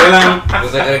 Cancelan.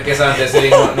 ¿Usted cree que San Andrés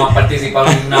no ha participado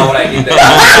en una hora de quinta?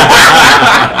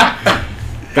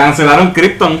 Cancelaron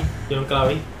Krypton. Yo nunca la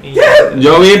vi. Y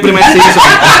Yo vi el primer season.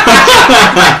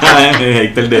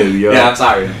 Hater de Dios. Yeah, I'm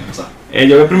sorry. I'm sorry.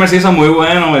 Yo vi el primer season muy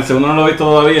bueno. El segundo no lo he visto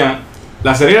todavía.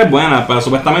 La serie es buena, pero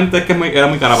supuestamente es que era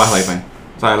muy cara para Sci-Fi.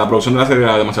 O sea, la producción de la serie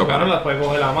era demasiado bueno, cara. la puede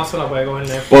coger Amazon, la puede coger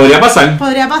Netflix. Podría pasar.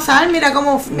 Podría pasar, mira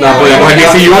cómo. La podía coger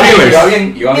DC Universe. Iba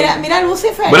bien, iba Mira, bien. mira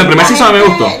Lucifer. Bueno, el primer La season me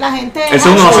gente- gustó. La gente. El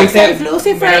segundo no sé.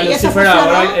 Lucifer Mira, y eso Lucifer funcionó.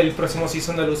 ahora, el próximo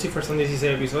season de Lucifer son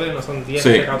 16 episodios, no son 10 Sí.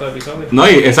 episodios. No,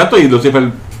 y exacto, y Lucifer.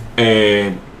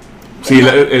 Sí,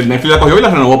 el Netflix la cogió y la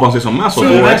renovó para un season más. O Sí,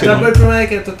 tuvo el éxito. problema de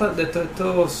que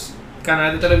estos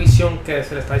canales de televisión que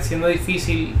se les está haciendo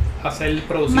difícil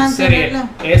producir series Mantenerlo.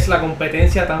 es la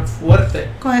competencia tan fuerte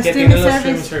Con que streaming tienen los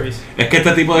service. streaming service. Es que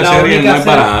este tipo de La series única no es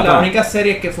serie- barata. Las únicas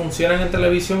series que funcionan en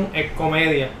televisión es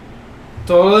comedia.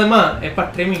 Todo lo demás es para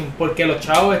streaming porque los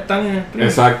chavos están en streaming.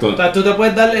 Exacto. O sea, tú te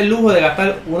puedes dar el lujo de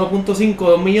gastar 1.5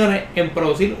 o 2 millones en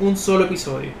producir un solo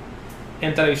episodio.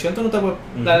 En televisión tú no te puedes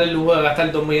dar el lujo de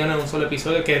gastar 2 millones en un solo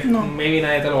episodio que No. maybe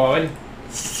nadie te lo va a ver.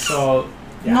 So,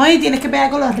 ya. No, y tienes que pegar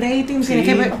con los ratings, Sí. tienes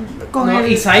que pegar con No,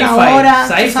 el, y sci-fi, la hora, tú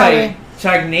sabes. sci-fi,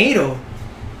 Sharknado.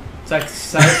 O sea,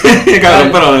 sci-fi.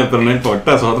 Cabrón, pero no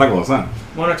importa, eso es otra cosa.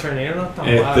 Bueno, Sharknado no está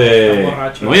mal, está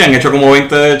borracho. No, y han hecho como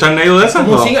 20 de Charnado de esas.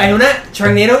 Como ¿no? si hay una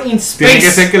Sharknado in Space. Tiene que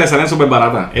ser que le salen súper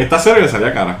baratas. Esta serie le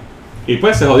salía cara. Y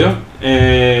pues se jodió.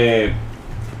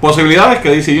 Posibilidades que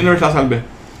DC Universe la salve.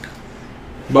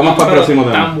 Vamos para el Pero próximo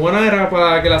tema. tan buena era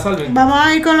para que la salven. Vamos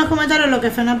a ir con los comentarios, lo que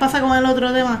Fernan pasa con el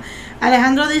otro tema.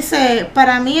 Alejandro dice,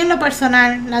 para mí en lo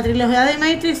personal, la trilogía de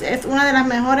Matrix es una de las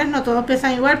mejores, no todos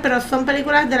piensan igual, pero son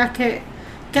películas de las que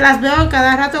las veo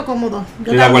cada rato como dos.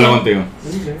 Estoy de acuerdo contigo.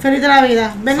 Feliz de la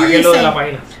vida. Sáquenlo de la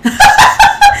página.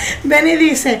 Benny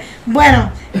dice,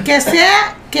 bueno, que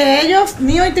sea que ellos,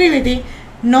 Neo y Trinity,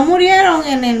 no murieron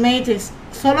en el Matrix,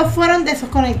 solo fueron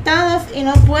desconectados y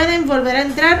no pueden volver a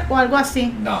entrar o algo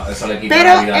así. No, eso le quita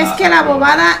Pero la vida es que la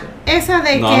bobada esa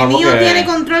de No, que no, Neo porque- tiene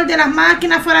control de las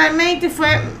máquinas fuera del Matrix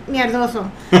fue mierdoso.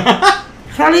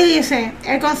 Rolly dice,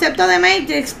 el concepto de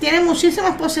Matrix tiene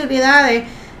muchísimas posibilidades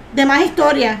de más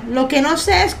historia. Lo que no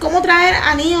sé es cómo traer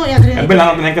a Neo y a Trinity. Es verdad,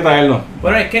 no tienes que traerlo.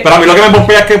 Bueno, es que. Pero a mí lo que me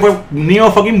pompea es que pues, Neo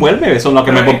fucking vuelve. Eso es lo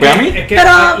que me pero pompea a mí. es que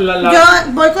Pero la-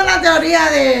 yo voy con la teoría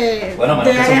de, Bueno,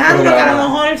 de menos que sea un Alejandro, que a lo programa.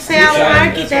 mejor sea Sí, un eso,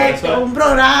 arquitecto, eso. o un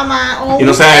programa, o Y no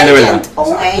un sea él de verdad. agent, o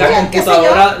un La agent, qué sé yo.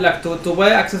 computadora, tú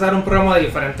puedes accesar a un programa de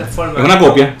diferentes formas. Es una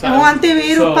copia. Es un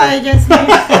antivirus So- para ellos.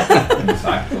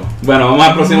 Exacto. Bueno, vamos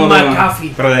al próximo tema.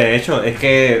 McAfee. Pero de hecho, es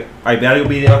que hay varios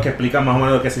videos que explican más o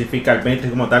menos lo que significa el Matrix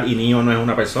como tal y Neo no es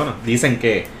una persona. Dicen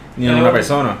que Neo no es una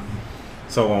persona.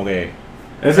 So, como que...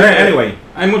 Anyway.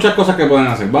 Hay muchas cosas que pueden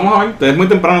hacer. Vamos a ver. Es muy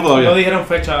temprano No todavía. dijeron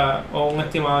fecha o un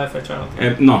estimado de fecha.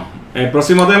 No. No. El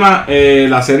próximo tema,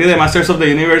 la serie de Masters of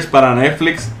the Universe para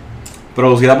Netflix,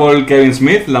 producida por Kevin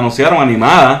Smith, la anunciaron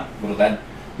animada. Brutal.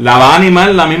 La va a animar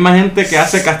la misma gente que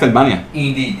hace Castlevania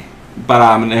Indeed.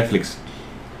 para Netflix.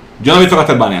 Yo no he visto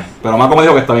Castlevania, pero Marco me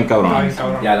dijo que está bien cabrón. Está bien,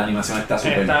 cabrón. Ya la animación está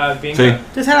súper. Está bien. Sí.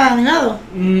 ¿Tú se la has animado?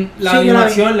 La Sí, yo la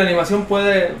vi. animación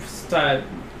puede. O sea,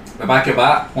 Lo que pasa es que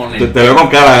va con Te el. veo con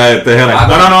cara de Ah,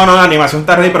 No, la animación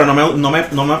está ready, pero a mí La- por lo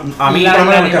menos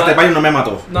la el Castlevania no me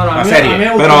mató. no, la a mí serie. me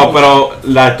gustó. pero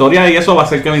la historia y eso va a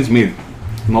ser Kevin Smith.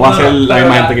 No va a ser la pero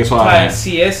misma gente que hizo o sea, a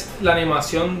si es la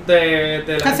animación de la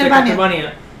gente de Castlevania.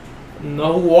 Castlevania, no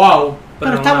es wow,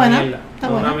 Pero no está es una buena, mierda, está no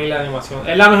es buena. una mierda de animación.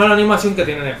 Es la mejor animación que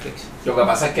tiene Netflix. Lo que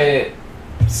pasa es que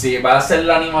si va a ser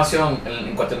la animación,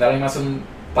 en cuestión de la animación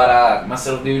para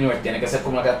Master of the Universe, tiene que ser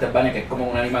como la Castlevania, que es como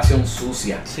una animación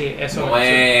sucia. Sí, eso No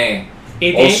es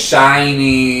Y, all y-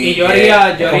 shiny. y yo es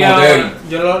como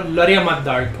dirty. lo haría más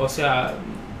dark, o sea,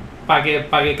 para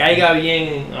que caiga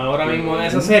bien ahora mismo en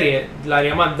esa serie, la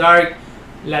haría más dark,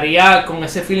 la haría con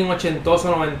ese feeling ochentoso,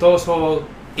 noventoso.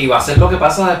 Y va a ser lo que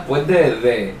pasa después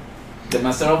de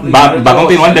Master of the Va- Universe. va a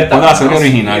continuar los después de la serie 80,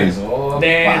 original. eso,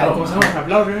 De, claro, ¿cómo se mano.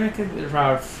 llama?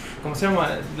 Ralph, ¿cómo se llama?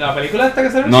 ¿La película esta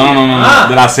que se ve? No, Ah.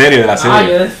 de la serie, Ah,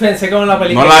 yo pensé como en la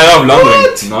película. No la de Love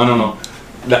London. No.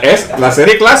 Es la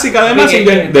serie clásica de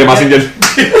Mazinger. De Mazinger.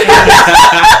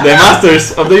 de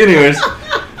Masters of the Universe.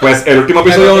 Pues el último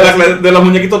episodio de los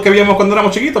muñequitos que vimos cuando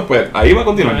éramos chiquitos, pues ahí va a En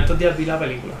continuar. estos días vi la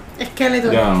película.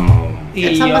 Esqueleto. Ya no. Y,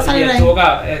 Esa va a salir ahí.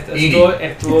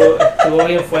 estuvo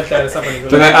bien fuerte esa película.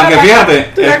 Entonces, aunque fíjate,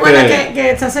 ¿Tú te acuerdas este,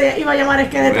 que esta serie iba a llamar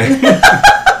Esqueleto?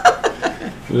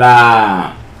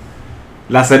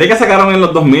 la serie que sacaron en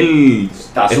los 2000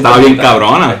 Está estaba súper bien brutal.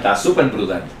 cabrona. Está súper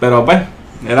brutal. Pero pues,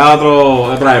 era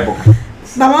otra época.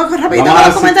 Vamos rapidito Vamos con a los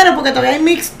ver comentarios porque todavía hay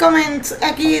mixed comments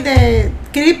aquí de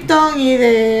Krypton y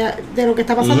de lo que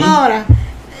está pasando Ujú. ahora.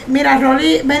 Mira,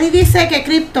 Benny dice que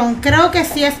Krypton, creo que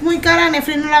si es muy cara,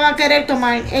 Netflix no la va a querer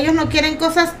tomar. Ellos no quieren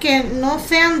cosas que no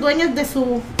sean dueños de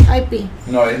su IP.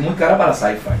 No, es muy cara para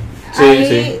sci-fi. Sí, Ahí,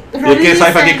 sí. ¿Y es Rolly que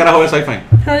sci-fi? dice- ¿Qué carajo es sci-fi?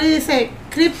 Rolly dice,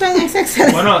 Krypton es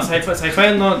excelente. Bueno,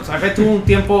 Sci-Fi tuvo un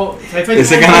tiempo. Sci-Fi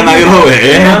Ese tuvo un canal nadie tiempo- lo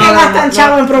ve. No, que gastan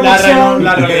chavo en promoción.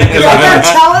 La realidad es que La verdad.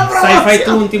 Chavo en Sci-Fi promoción.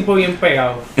 tuvo un tiempo bien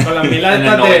pegado. Con las milas En el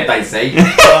estas de. 96.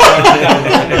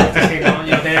 Sí, no,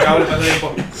 yo no tenía cable para ese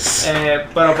tiempo.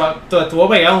 Pero estuvo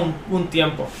pegado un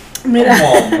tiempo. Mira,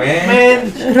 Como,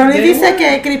 man. Rolly dice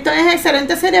que Krypton es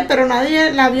excelente serie, pero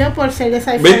nadie la vio por ser de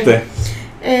sci-fi. ¿Viste?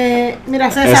 Mira,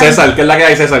 Es César, César, ¿qué es la que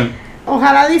hay, César?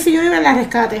 ojalá DC Universe la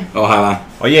rescate. Ojalá.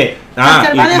 Oye, y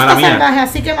Castlevania mala está mía. salvaje,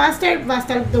 así que Master va a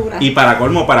estar dura. Y para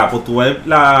colmo, pues tú ver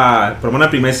por lo menos el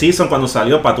primer season cuando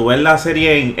salió, para tú ver la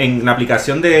serie en la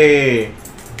aplicación de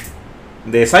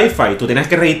Sci-Fi, tú tenías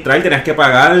que registrar, tenías que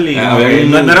pagar y A ver,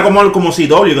 no era como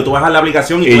CW, que tú bajas la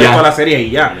aplicación y Y tú ves ya. toda la serie y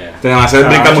ya. Te van a hacer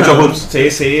brincar muchos hoops.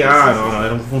 Sí, no,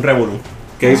 era un revolú.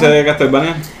 ¿Qué dice de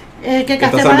Castlevania? Que Está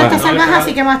Castlevania está salvaje. salvaje,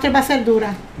 así que Master va a ser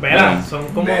dura. Verán, son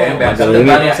como. Vean, Castlevania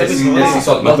Castlevania es episodios.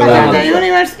 season Más 2 tarde. para The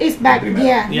Universe is back, Primero.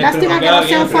 yeah. Y el Lástima que primero no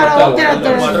sea un queda bien, follow de pero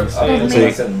los está bueno.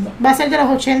 2000. Sí. Va a ser de los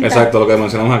 80. Exacto, lo que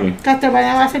mencionamos aquí.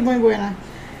 Castlevania va a ser muy buena.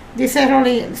 Dice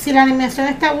Rolly, si la animación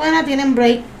está buena, tienen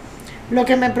break. Lo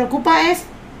que me preocupa es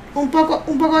un poco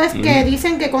es que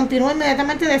dicen que continúa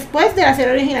inmediatamente después de la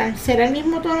serie original. ¿Será el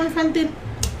mismo tono infantil?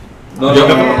 No, Yo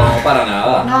no, creo- no, para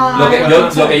nada. No, lo, que no, yo,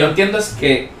 no, lo que yo entiendo es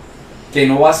que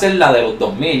no va a ser la de los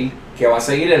 2000, que va a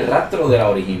seguir el rastro de la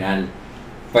original.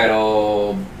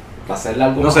 Pero para hacerle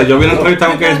algo. No sé, yo vi una entrevista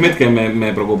con Kevin Smith que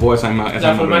me preocupó esa misma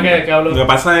La forma que hablo. Lo que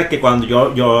pasa es que cuando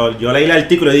yo leí el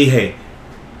artículo y dije,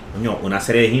 coño, una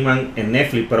serie de He-Man en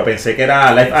Netflix, pero pensé que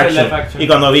era live action. action. Y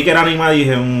cuando vi que era animada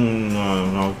dije,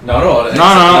 no. No,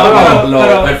 lo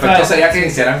pero, perfecto sería que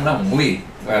hicieran una movie.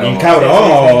 Pero, Bien cabrón,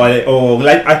 o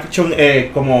live action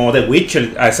como The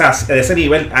Witcher, de ese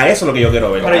nivel, a eso es lo que yo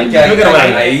quiero ver. Pero yo quiero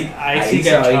ver ahí sí se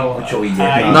que va a ir chavo. mucho billete.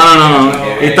 Ahí. No.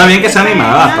 Y está bien que sea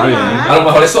animada, está bien. A lo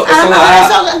mejor eso A lo mejor da.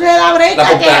 eso le da brecha la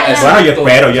que popular- hagan. Bueno, Sí.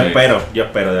 yo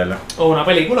espero, de verdad. O una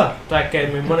película. O sea, que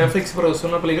el mismo Netflix produce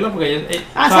una película porque ellos.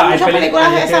 Hacen muchas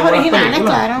películas de esas originales,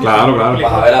 claro. Claro.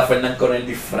 Vas a ver a Fernan con el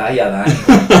disfraz y a Dani.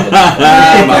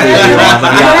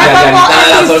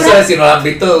 Si no lo han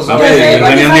visto, Papi, yo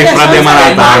tenía un disfraz de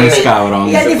Maratans, cabrón.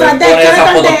 Y el disfraz de poner esa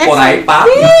Skeleton foto de por eso. ahí, pa.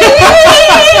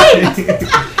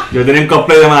 Yo tenía un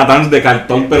cosplay de Maratans de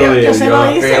cartón, pero de. Yo se lo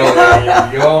hice.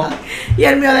 Pero yo. Y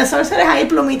el mío de Sorcerer ahí,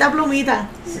 plumita.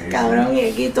 Sí, Cabrón, y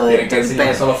aquí todo Tienen que enseñar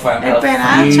eso a los fans. el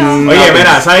penacho. Oye,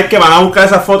 mira, ¿sabes qué? Van a buscar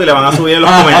esa foto y le van a subir en los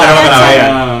comentarios para que la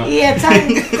vean. Y están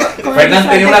con el Fernan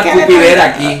tenía una disfraz de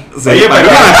cupidera Skeleton. aquí. Sí, Oye, pero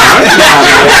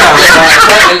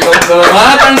Lo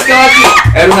más atrancado aquí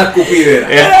era una cupidera.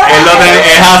 él lo tiene,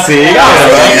 es así, cabrón.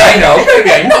 Ay, no,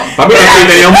 baby, no. Papi, si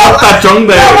tenía un mostachón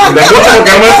de mucho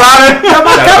porque no me sale. Lo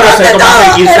más Ya, cabrón pero sé de cómo todo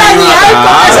hace 15 era años Nial con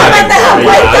atrás. esa pendeja Ay,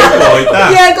 puesta.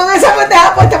 ahorita. Y él con esa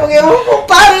pendeja puesta porque es un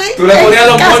party. Tú le ponías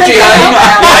los Casi mochis que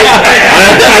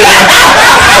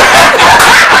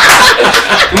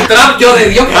Un trap yo de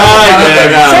Dios. Ay, qué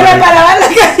se cabrón. me paraba en la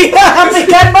cabeza a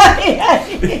picar magia.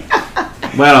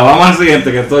 Bueno, vamos al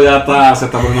siguiente, que esto ya se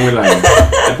está poniendo muy largo.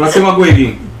 El próximo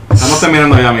quickie. Estamos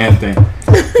terminando ya, mi gente.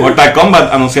 Mortal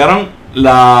Kombat anunciaron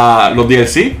los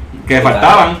DLC que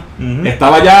faltaban. Ujú.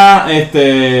 Estaba ya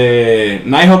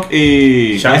Nighthawk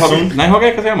y. Shang Tsung. ¿Nighthawk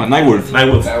es que se llama? Nightwolf.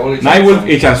 Nightwolf.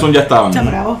 Y Shang Tsung ya estaban.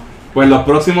 Bravo. Pues los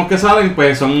próximos que salen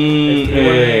pues son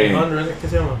 ¿Qué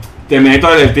se llama?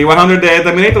 Terminator, el T-100 de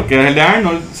Terminator, que es el de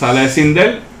Arnold, sale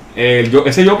Sindel.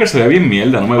 Ese Joker se ve bien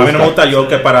mierda, no me A gusta. mí no me gusta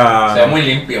Joker para... Se ve muy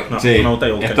limpio. No, Sí, no me gusta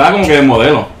Joker. estaba como que de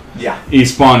modelo. Ya. Y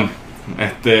Spawn.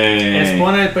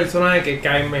 Spawn es el personaje que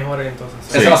cae mejor entonces.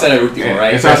 Sí. Ese va a ser el último,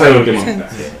 right? Ese va a ser el último.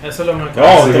 Eso es lo mejor.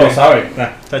 Oh, Así tú lo que- sabes.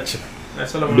 Tacho. Eso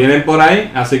es lo mejor. Vienen por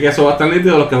ahí, así que eso va a estar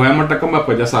nítido. Los que juegan Mortal Kombat,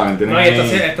 pues ya saben. Tienen No, y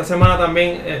ahí- esta semana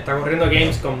también está corriendo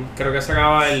Gamescom. Creo que se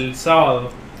acaba el sábado.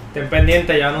 Estén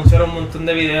pendientes, ya anunciaron un montón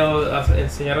de videos.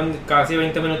 Enseñaron casi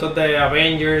 20 minutos de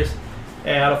Avengers.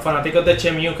 A los fanáticos de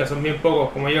Shenmue, que son bien pocos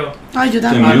como yo. Ay, yo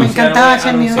también, Shenmue. me encantaba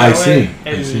Shenmue. Ay,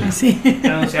 sí, Sí.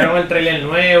 Anunciaron el trailer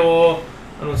nuevo.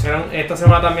 Anunciaron, esta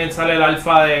semana también sale el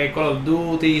alfa de Call of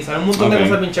Duty. Sale un montón Ok. de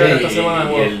cosas bien chéveres esta semana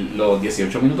de juego. Los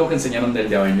 18 minutos que enseñaron del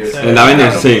de Avengers. Sí. El de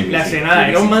Avengers, sí. La escena de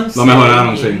Iron Man. Lo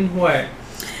mejoraron, sí. Jue.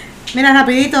 Mira,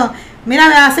 rapidito. Mira,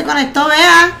 Bea se conectó,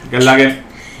 Bea. Que es la que.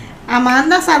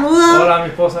 Amanda, saludos. Hola, mi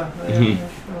esposa. Ujú.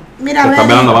 Mira, Te estás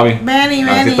velando, papi. Benny,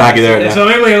 A ver si estás aquí de verdad. Eso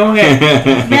mismo, yo como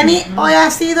que. Benny hoy ha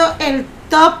sido el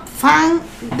top fan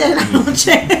de la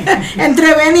noche.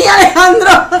 Entre Benny y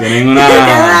Alejandro. Tienen Y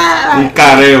queda- un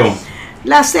careo.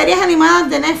 Las series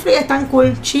animadas de Netflix están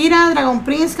cool. Chira, Dragon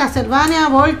Prince, Castlevania,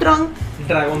 Voltron.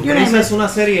 Dragon You Prince name it. es una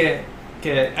serie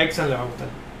que a Exxon le va a gustar.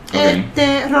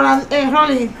 Ok.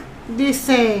 Rolly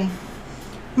dice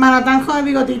Maratán con el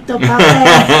bigotito, papi.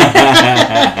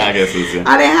 Qué sucio.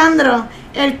 Alejandro,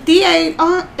 el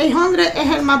T-800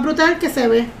 es el más brutal que se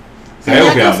ve. Se ve Tenía que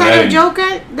bufiado, usar se ve el bien.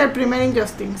 Joker del primer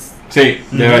Injustice. Sí,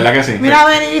 de verdad que sí. Mira,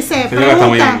 Benny dice, Sí, está muy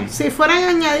pregunta, bien. si fueran a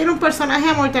añadir un personaje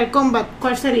a Mortal Kombat,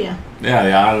 ¿cuál sería? Ya,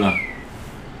 diablo.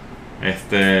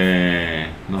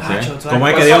 No sé. ¿Cómo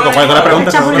es que digo? ¿Cuál es la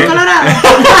pregunta? Chapulín Colorado.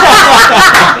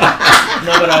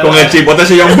 No, pero Con el chipote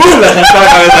sillón, ¡bum! Le arranca la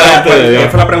cabeza a la gente de ¿Qué Dios.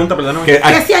 fue la pregunta? Perdóname.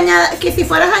 Que si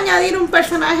fueras a añadir un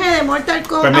personaje de Mortal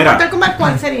Kombat, Pues mira. a Mortal Kombat,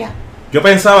 ¿cuál sería? Yo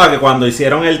pensaba que cuando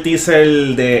hicieron el teaser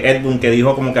de Ed Boon, que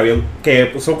dijo como que había, que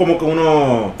puso como que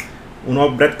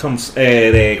unos breadcrumbs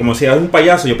de como si era un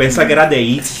payaso, yo pensaba que era de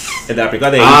It, el de la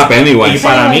película de It. Ah, Pennywise. Y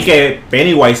para mí que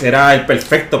Pennywise era el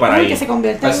perfecto para Ay, que ir. se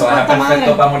convierte en Personaje puta madre.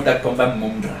 perfecto para Mortal Kombat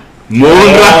Munra. Munra.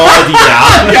 Oh,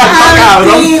 diablo.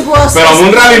 Cabrón. Antiguos Pero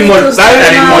Munra el inmortal, el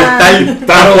espíritus inmortal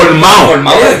transformado.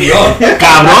 Formado de Dios.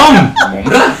 Cabrón.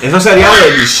 Munra. Eso sería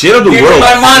el shit of the Give me world.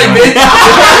 my money, bitch.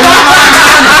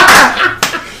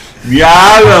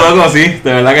 Diablo, loco, sí.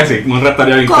 De verdad que sí. Munra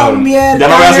estaría bien cabrón. Convierte Ya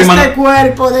no voy a decir este más.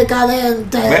 cuerpo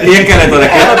decadente. Y esqueleto, de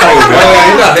esqueleto traigo.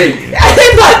 ¡No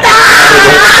importa!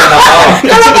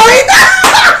 ¡No lo cogiste!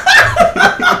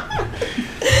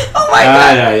 ¡Oh my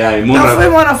God! Ay, Munra.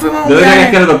 Nos fuimos. Yo diría que viaje.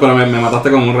 esqueleto, pero me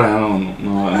mataste con Munra. No,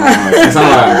 esa no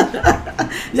la hago.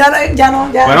 Ya no.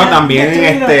 Bueno, también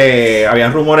habían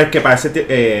habían rumores que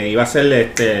parece iba a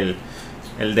ser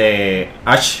el de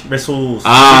Ash versus.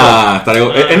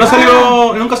 Él no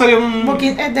salió. Él nunca salió en.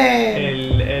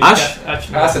 El Ash.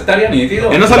 Se estaría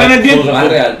nítido. Él no salió en el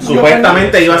game.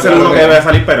 Supuestamente iba a ser uno que iba a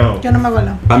salir, pero. Yo no me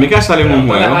acuerdo. Para mí que Ash salió en un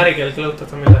juego.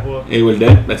 también la jugó. Y Will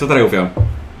Dead, esto estaría gufiado.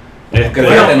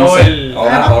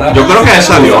 Ahora, yo creo que él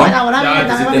salió.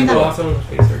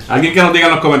 Alguien que nos diga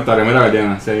en los comentarios. Mira,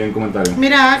 Diana, si hay en comentarios.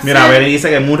 Mira, Benny dice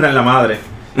que Murra en la madre.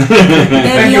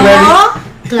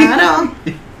 Claro.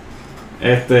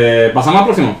 Pasamos al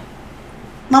próximo.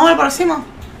 Vamos al próximo.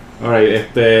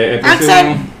 Alright, el próximo.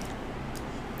 Axel,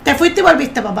 te fuiste y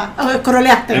volviste, papá.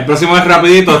 Scrolleaste. El próximo es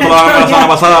rapidito, esto lo hablamos la semana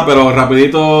pasada, pero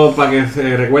rapidito para que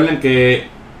se recuerden que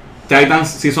Titans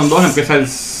Season 2 empieza el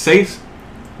 6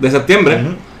 de septiembre,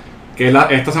 que es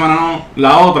esta semana no,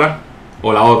 la otra,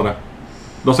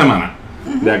 2 semanas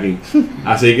de aquí.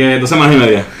 Así que 2 semanas y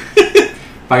media.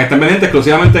 Para que estén pendientes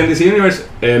exclusivamente en DC Universe.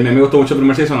 A mí me gustó mucho el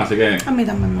primer season, así que a mí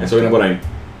también me eso viene por ahí.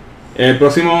 El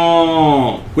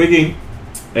próximo Quickie,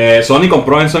 Sony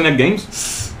compró en Insomniac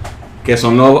Games, que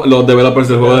son los developers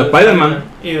del juego de Spider-Man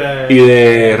y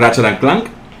de Ratchet & Clank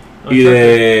y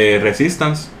de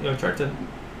Resistance. Y Uncharted.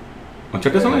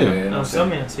 ¿Uncharted son ellos?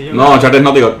 No, Uncharted es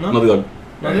Naughty Dog. Naughty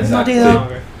Dog.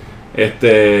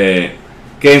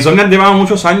 Que Insomniac llevaba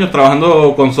muchos años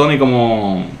trabajando con Sony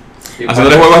como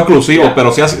haciendo juegos exclusivos,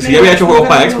 pero sí había hecho juegos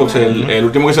para Xbox. El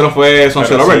último que hicieron fue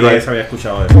Sunset Overdrive. Sí, había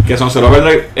escuchado eso. Que Sunset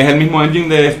Overdrive es el mismo engine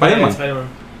de Spider-Man.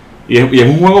 Y es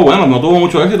un juego bueno, no tuvo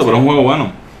mucho éxito, pero es un juego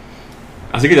bueno.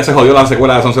 Así que ya se jodió la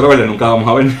secuela de Sunset Overdrive, nunca la vamos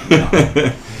a ver.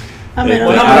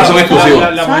 Ahora son exclusivos.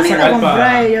 Sony lo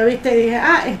compré, yo viste y dije,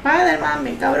 Spider-Man,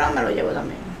 mi cabrón, me lo llevo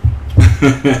también.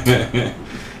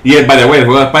 Y by the way, el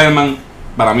juego de Spider-Man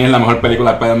para mí es la mejor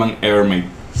película de Spider-Man ever made.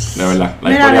 De verdad.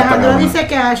 Mira, Alejandro dice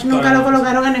que Ash nunca lo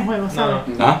colocaron en el juego, ¿sabes?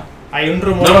 Hay un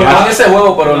rumor. No en ese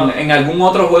juego, pero en algún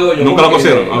otro juego yo nunca lo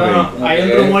pusieron. Hay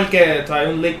un rumor hay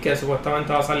un leak que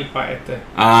supuestamente va a salir para este. Ok.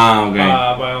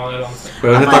 Para el 11.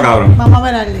 Pero ese está cabrón. Vamos a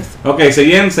ver al list. Ok,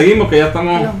 seguimos que ya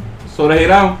estamos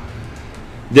sobregirados.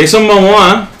 Jason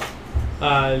Momoa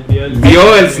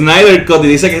vio el Snyder Cut y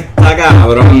dice que está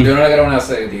cabrón. Yo no le quiero una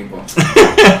ese tipo.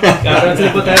 Cabrón,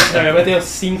 se había metido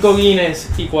 5 Guinness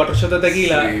y 4 shots de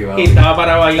tequila y estaba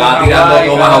para bailar. Estaba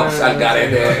tirando tomahawks al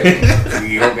carete.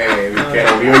 Dijo que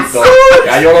lo vio y todo.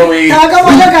 Ya yo lo vi. Estaba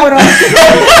como yo, cabrón. Estaba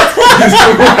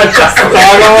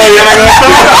como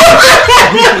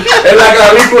es la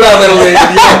clavícula, pero de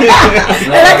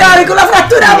es la clavícula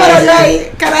fracturada, pero yo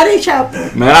ahí, canaricha.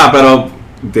 Mira, pero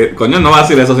coño, no va a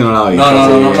decir eso si no la vi.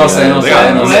 No sé.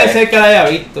 Puede ser que la haya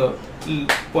visto.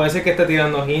 Puede ser que esté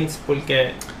tirando hints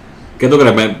porque. ¿Qué tú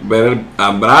crees? ¿Ver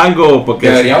algo? Porque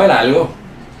debería haber algo.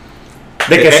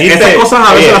 De que sí, esas cosas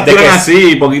a veces las tiran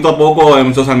así, poquito a poco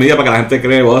en social media para que la gente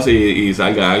cree vos y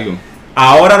salga algo.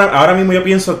 Ahora mismo yo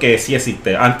pienso que sí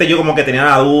existe. Antes yo como que tenía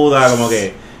la duda, como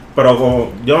que.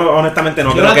 Pero yo honestamente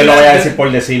no creo que lo vaya a decir por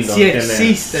decirlo. Si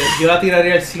existe, yo la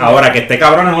tiraría al cine. Ahora que esté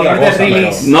cabrón es otra cosa. Pero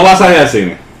no va a salir al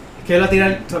cine. Que yo la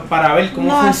tiraría para ver cómo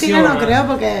funciona. No, al cine no creo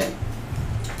porque.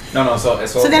 No, eso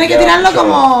se tiene que tirarlo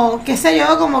como, qué sé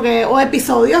yo, como que, o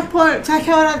episodios por, ¿sabes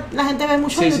que ahora la gente ve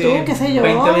mucho en YouTube? Qué sé yo.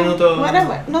 20 minutos.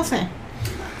 No sé.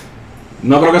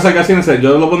 No creo que salga al cine,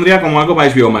 yo lo pondría como algo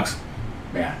para HBO Max.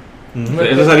 Vea.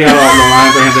 Eso sería lo más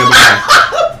inteligente que puede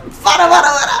Para.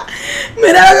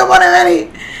 Mira lo que pone Benny.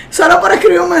 Solo por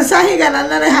escribir un mensaje y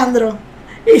ganarle a Alejandro.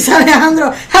 Y dice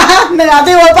Alejandro, jaja,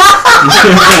 negativo, pa.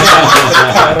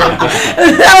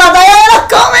 La batalla de los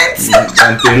comments.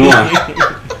 Continúa.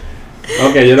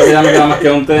 Ok, yo creo que ya me queda más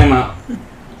que un tema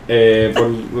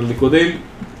por discutir.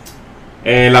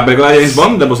 La película de James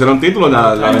Bond, le pusieron título,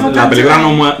 la película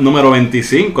número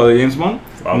 25 de James Bond,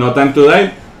 No Time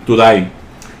to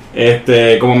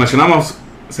Die. Como mencionamos,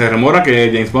 se rumora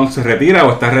que James Bond se retira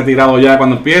o está retirado ya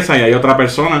cuando empieza y hay otra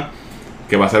persona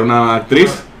que va a ser una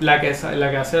actriz. La que sale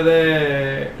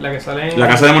en la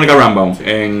casa de Monica Rambeau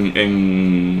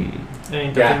en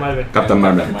Captain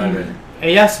Marvel.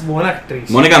 Ella es buena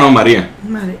actriz. Mónica no, María.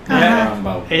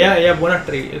 Ella es buena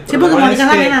actriz. Sí, porque Mónica es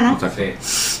la nena, ¿no?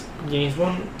 James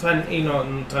Bond,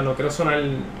 no quiero sonar,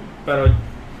 pero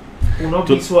uno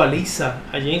visualiza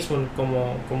a James Bond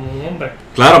como un hombre.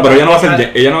 Claro, pero ella no va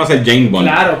a ser Jane Bond.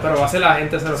 Claro, pero va a ser la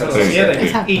agente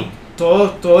 007. Y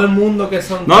todo el mundo que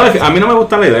son. No, a mí no me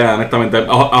gusta la idea, honestamente.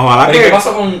 Ojalá que. ¿Qué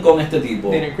pasa con este tipo?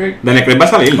 Daniel Craig va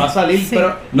a salir. Sí.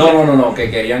 Pero. No,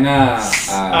 que querían a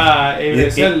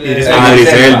Idris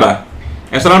Elba.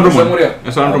 Eso era un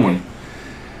rumor.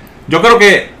 Yo creo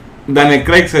que Daniel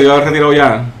Craig se dio retirado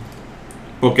ya.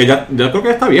 Porque ya creo que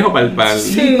está viejo para el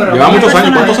Sí, pero lleva muchos años.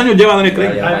 personaje. ¿Cuántos años lleva Daniel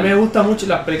Craig? Ya. A mí me gustan mucho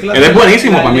las películas. Él es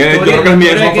buenísimo, para mí yo creo que es mi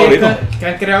historia James Bond favorito. que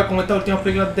han creado con estas últimas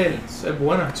películas de él es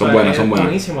buena. Son buenas.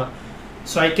 Buenísima.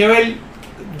 Hay que ver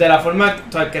de la forma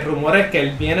que rumores que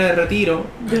él viene de retiro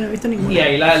Yo no he visto ninguna. y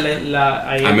ahí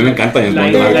ahí A mí me encanta James la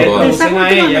Bond, yo la he visto todas. Esa introducen a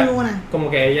última ella ninguna. como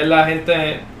que ella es la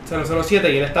agente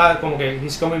 007 y él está como que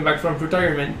he's coming back from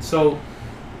retirement. So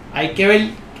hay que ver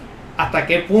hasta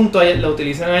qué punto la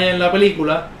utilizan a ella en la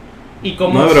película y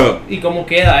cómo, No, pero- y cómo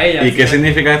queda ella. ¿Y qué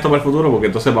significa esto para el futuro? Porque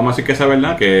entonces vamos a decir que sea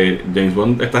verdad, que James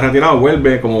Bond está retirado,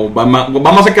 vuelve como Batman.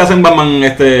 Vamos a hacer que hacen Batman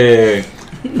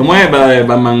 ¿cómo es?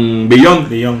 Batman Beyond.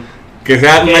 Que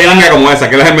sea una ganga como esa,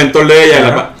 que él es el mentor de ella.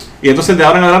 Ajá. Y entonces de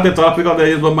ahora en adelante todas las películas de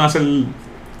James Bond van a ser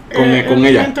con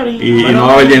ella. mentoring. Y Bueno, no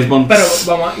va a haber James Bond. Pero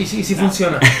vamos, ¿y si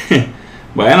funciona?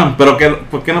 Bueno, pero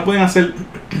 ¿por qué no pueden hacer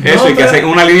eso? Y que pero- hacen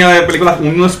una línea de películas,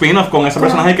 un spin-off con ese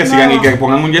personaje y que sigan y que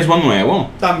pongan un James Bond nuevo.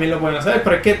 También lo pueden hacer,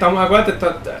 pero es que acuérdate,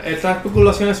 estas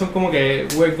especulaciones son como que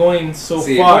we're going so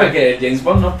Sí, far. porque James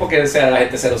Bond no es porque sea la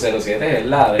gente 007, es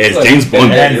la de Es James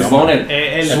Bond. Es James Bond,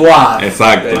 El- suave.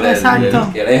 Exacto. Exacto.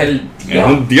 Que él es el. Es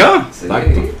un dios. Sí.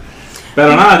 Exacto.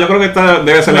 Pero nada, yo creo que esta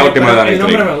debe ser la última de Pero Daniel el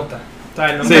nombre Craig. me gusta. O sea,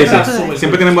 el nombre Sí, está sí. súper Siempre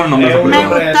cool. tienen buenos nombres. Es esas un Me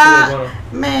películas. nombre gusta, súper bueno.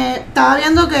 me estaba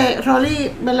viendo que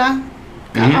Rolly, ¿verdad?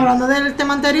 Ujú. Hablando del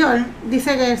tema anterior,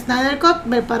 dice que Snyder Cut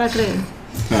ver para creer.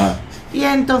 Ajá. Y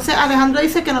entonces Alejandro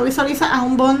dice que no visualiza a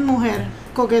un Bond mujer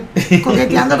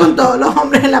coqueteando con todos los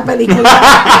hombres en la película.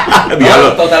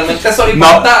 Diablo. Totalmente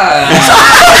solipata.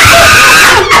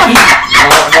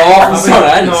 No va a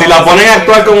funcionar. No. Si la ponen a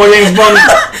actuar como James Bond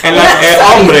en la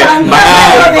hombre,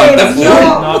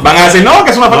 van a decir no,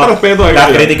 que es una falta de respeto. Las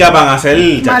críticas van a ser,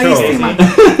 chacho. Malísima.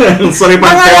 Un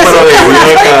soripanteo, Van a decir pero que es una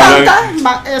de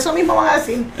soripanta, eso mismo van a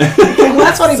decir. Que es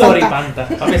una soripanta. Soripanta.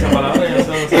 Papi, esa palabra yo no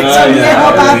sé. Eso es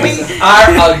viejo, papi.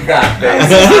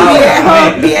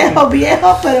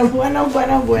 Viejo, pero bueno.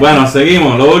 Bueno,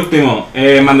 seguimos, lo último.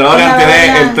 Mandalorian tiene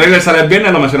Mandalorian. el trailer, sale el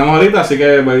viernes, lo mencionamos ahorita, así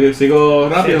que sigo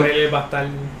Sí, rápido. el trailer va a estar.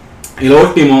 Y lo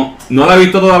último, no la he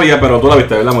visto todavía, pero tú la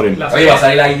viste, ¿verdad, Morín? La Oye, va a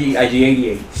salir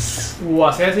IG-88.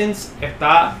 Assassins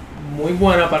está muy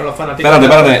buena para los fanáticos.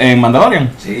 Espérate, ¿en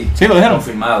Mandalorian? Sí. Sí, lo dijeron.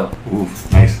 Confirmado.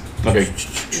 Nice. Ok.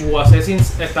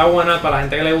 Assassins está buena para la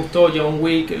gente que le gustó John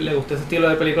Wick, le gustó ese estilo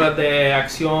de películas de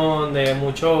acción, de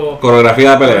mucho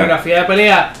Coreografía de pelea. coreografía de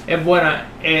pelea, es buena.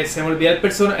 Se me olvida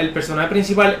el personaje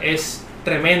principal es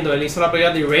tremendo. Él hizo la pelea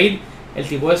de Raid. El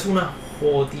tipo es una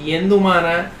jodienda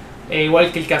humana,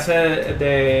 igual que el que hace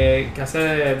de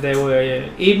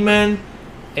Ip Man.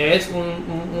 Es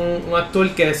un actor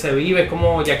que se vive, es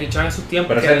como Jackie Chan en sus tiempos.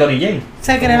 Pero que ese es Donnie Yen.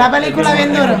 Se cree la película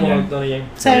bien es duro. como Donnie Yen.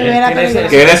 Se ve la Tiene película.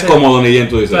 Que eres como Donnie Yen,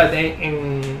 tú o dices. sea,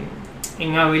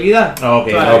 en habilidad. Ok, O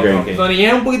sea, ok. Donnie Yen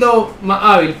es un poquito más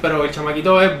hábil, pero el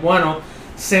chamaquito es bueno.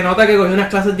 Se nota que cogió unas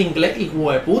clases de inglés y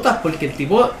hueputas, porque el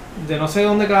tipo de no sé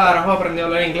dónde carajo aprendió a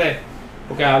hablar inglés.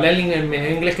 Porque habla el mejor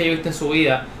inglés que yo he visto en su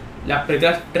vida. Las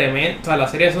películas tremendas, o sea, la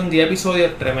serie son 10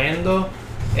 episodios tremendos.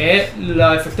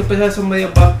 Los efectos especiales son medio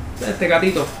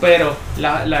gatitos, pero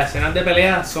las escenas de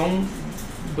pelea son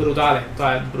brutales. O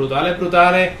sea,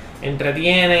 brutales,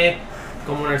 entretiene.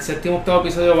 Como en el séptimo octavo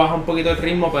episodio baja un poquito el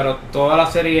ritmo, pero toda la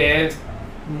serie es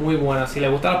muy buena. Si le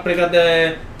gustan las películas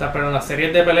las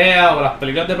series de pelea o las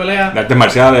películas de pelea, De artes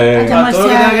marciales. Artes todo lo que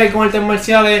marciales. tenga que ver con artes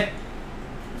marciales,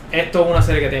 esto es una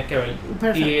serie que tienes que ver.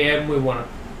 Perfecto. Y es muy buena.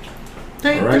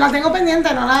 Alright. La tengo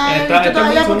pendiente, no la he Esta- visto esta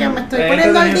todavía es porque un- me estoy es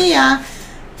poniendo al entretenida. día.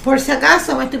 Por si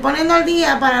acaso, me estoy poniendo al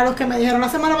día para los que me dijeron la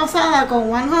semana pasada con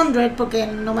 100, porque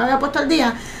no me había puesto al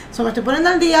día. Me estoy poniendo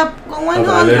al día con Para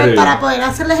darle 100 review. para poder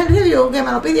hacerles el review que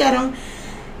me lo pidieron.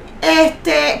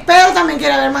 Pero también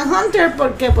quiero ver Manhunter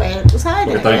porque, pues, tú sabes,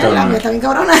 Porque tiene está que bien verla, cabrona. porque está bien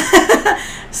cabrona.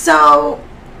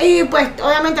 Y pues,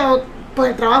 obviamente, por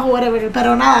el trabajo, whatever.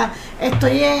 Pero nada,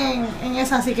 estoy en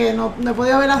esa, así que no he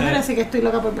podido ver la serie, así que estoy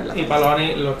loca por verla. Y para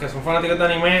los que son fanáticos de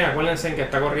anime, acuérdense que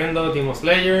está corriendo Demon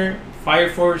Slayer, Fire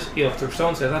Force y Doctor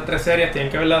Stone. Esas tres series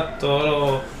tienen que verlas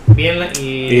todo bien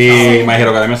Y My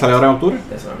Hero Academia sale ahora en octubre.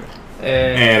 Eso,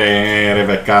 Eres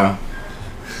pescado.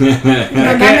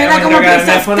 Mira como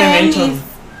Princess Tennis.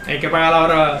 hay que pagar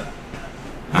ahora.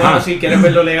 Ajá. Bueno, si quieres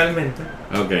verlo legalmente.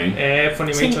 Ok.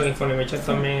 Funimation Sí. y Funimation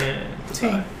también tú Sí.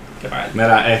 sabes, que pagar.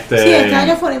 Mira, Sí, este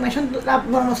año Funimation, la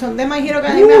promoción de My Hero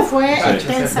Academia fue sí.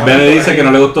 extensa. Benny dice que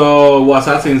no le gustó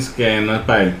Assassins, que no es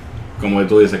para él. Como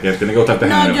tú dices, que tiene que gustarte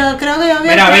el No, género. yo creo que yo vi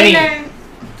Mira, el Benny. trailer.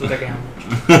 Tú te quejas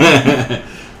mucho.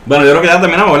 Bueno, yo creo que ya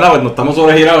terminamos, ¿verdad? Pues nos estamos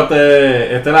sobregirados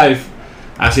este live.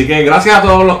 Así que gracias a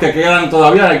todos los que quedan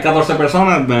todavía. Hay 14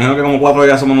 personas. Me imagino que como 4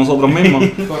 ya somos nosotros mismos.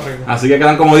 Correcto. Así que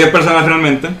quedan como 10 personas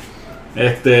realmente.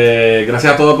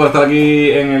 Gracias a todos por estar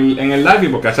aquí en el live y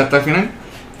por quedarse hasta el final.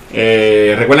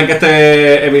 Recuerden que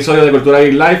este episodio de Cultura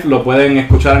Geek Live lo pueden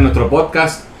escuchar en nuestro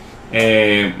podcast.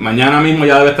 Mañana mismo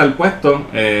ya debe estar puesto.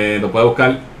 Lo puede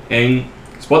buscar en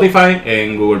Spotify,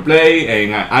 en Google Play,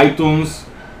 en iTunes,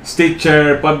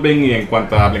 Stitcher, Podbean y en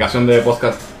cuanto a la aplicación de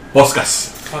podcast.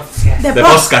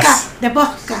 De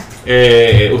podcast.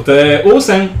 Ustedes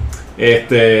usen.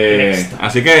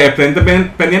 Así que estén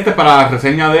pendientes para la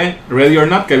reseña de Ready or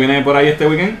Not que viene por ahí este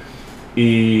weekend.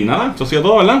 Y nada, eso ha sido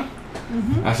todo, ¿verdad?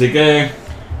 Así que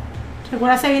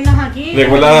recuerda seguirnos aquí.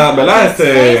 Recuerda, ¿verdad? En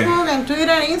Facebook, en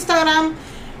Twitter, Instagram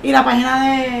y la página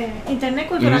de internet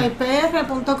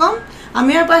culturageekpr.com. A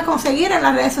mí me puedes conseguir en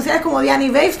las redes sociales como Diani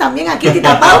Babes, también aquí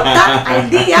Tita Pauta al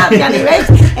día, Diani Babes,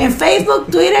 en Facebook,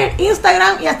 Twitter,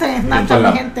 Instagram y hasta en Snapchat,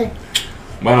 mi gente.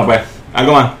 Bueno, pues,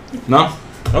 ¿algo más? ¿No?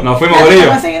 Nos fuimos, Gorillo.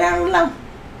 ¿Vas a seguir a un lado?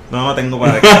 No tengo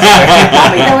para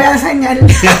Papi, te voy a enseñar.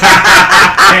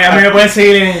 A mí me pueden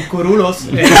seguir en Curulos.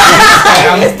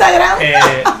 En Instagram.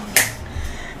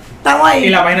 Estamos ahí. Y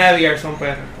la página de Dierson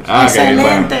PR.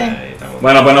 Excelente.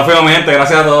 Bueno, pues nos fuimos, mi gente.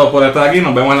 Gracias a todos por estar aquí.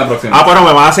 Nos vemos en la próxima. Bueno,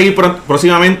 me van a seguir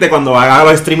próximamente cuando haga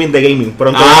los streaming de gaming.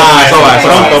 Pronto. Eso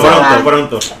va.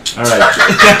 Pronto. Alright.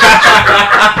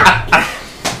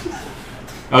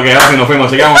 Ok, ahora sí nos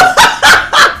fuimos. Sigamos.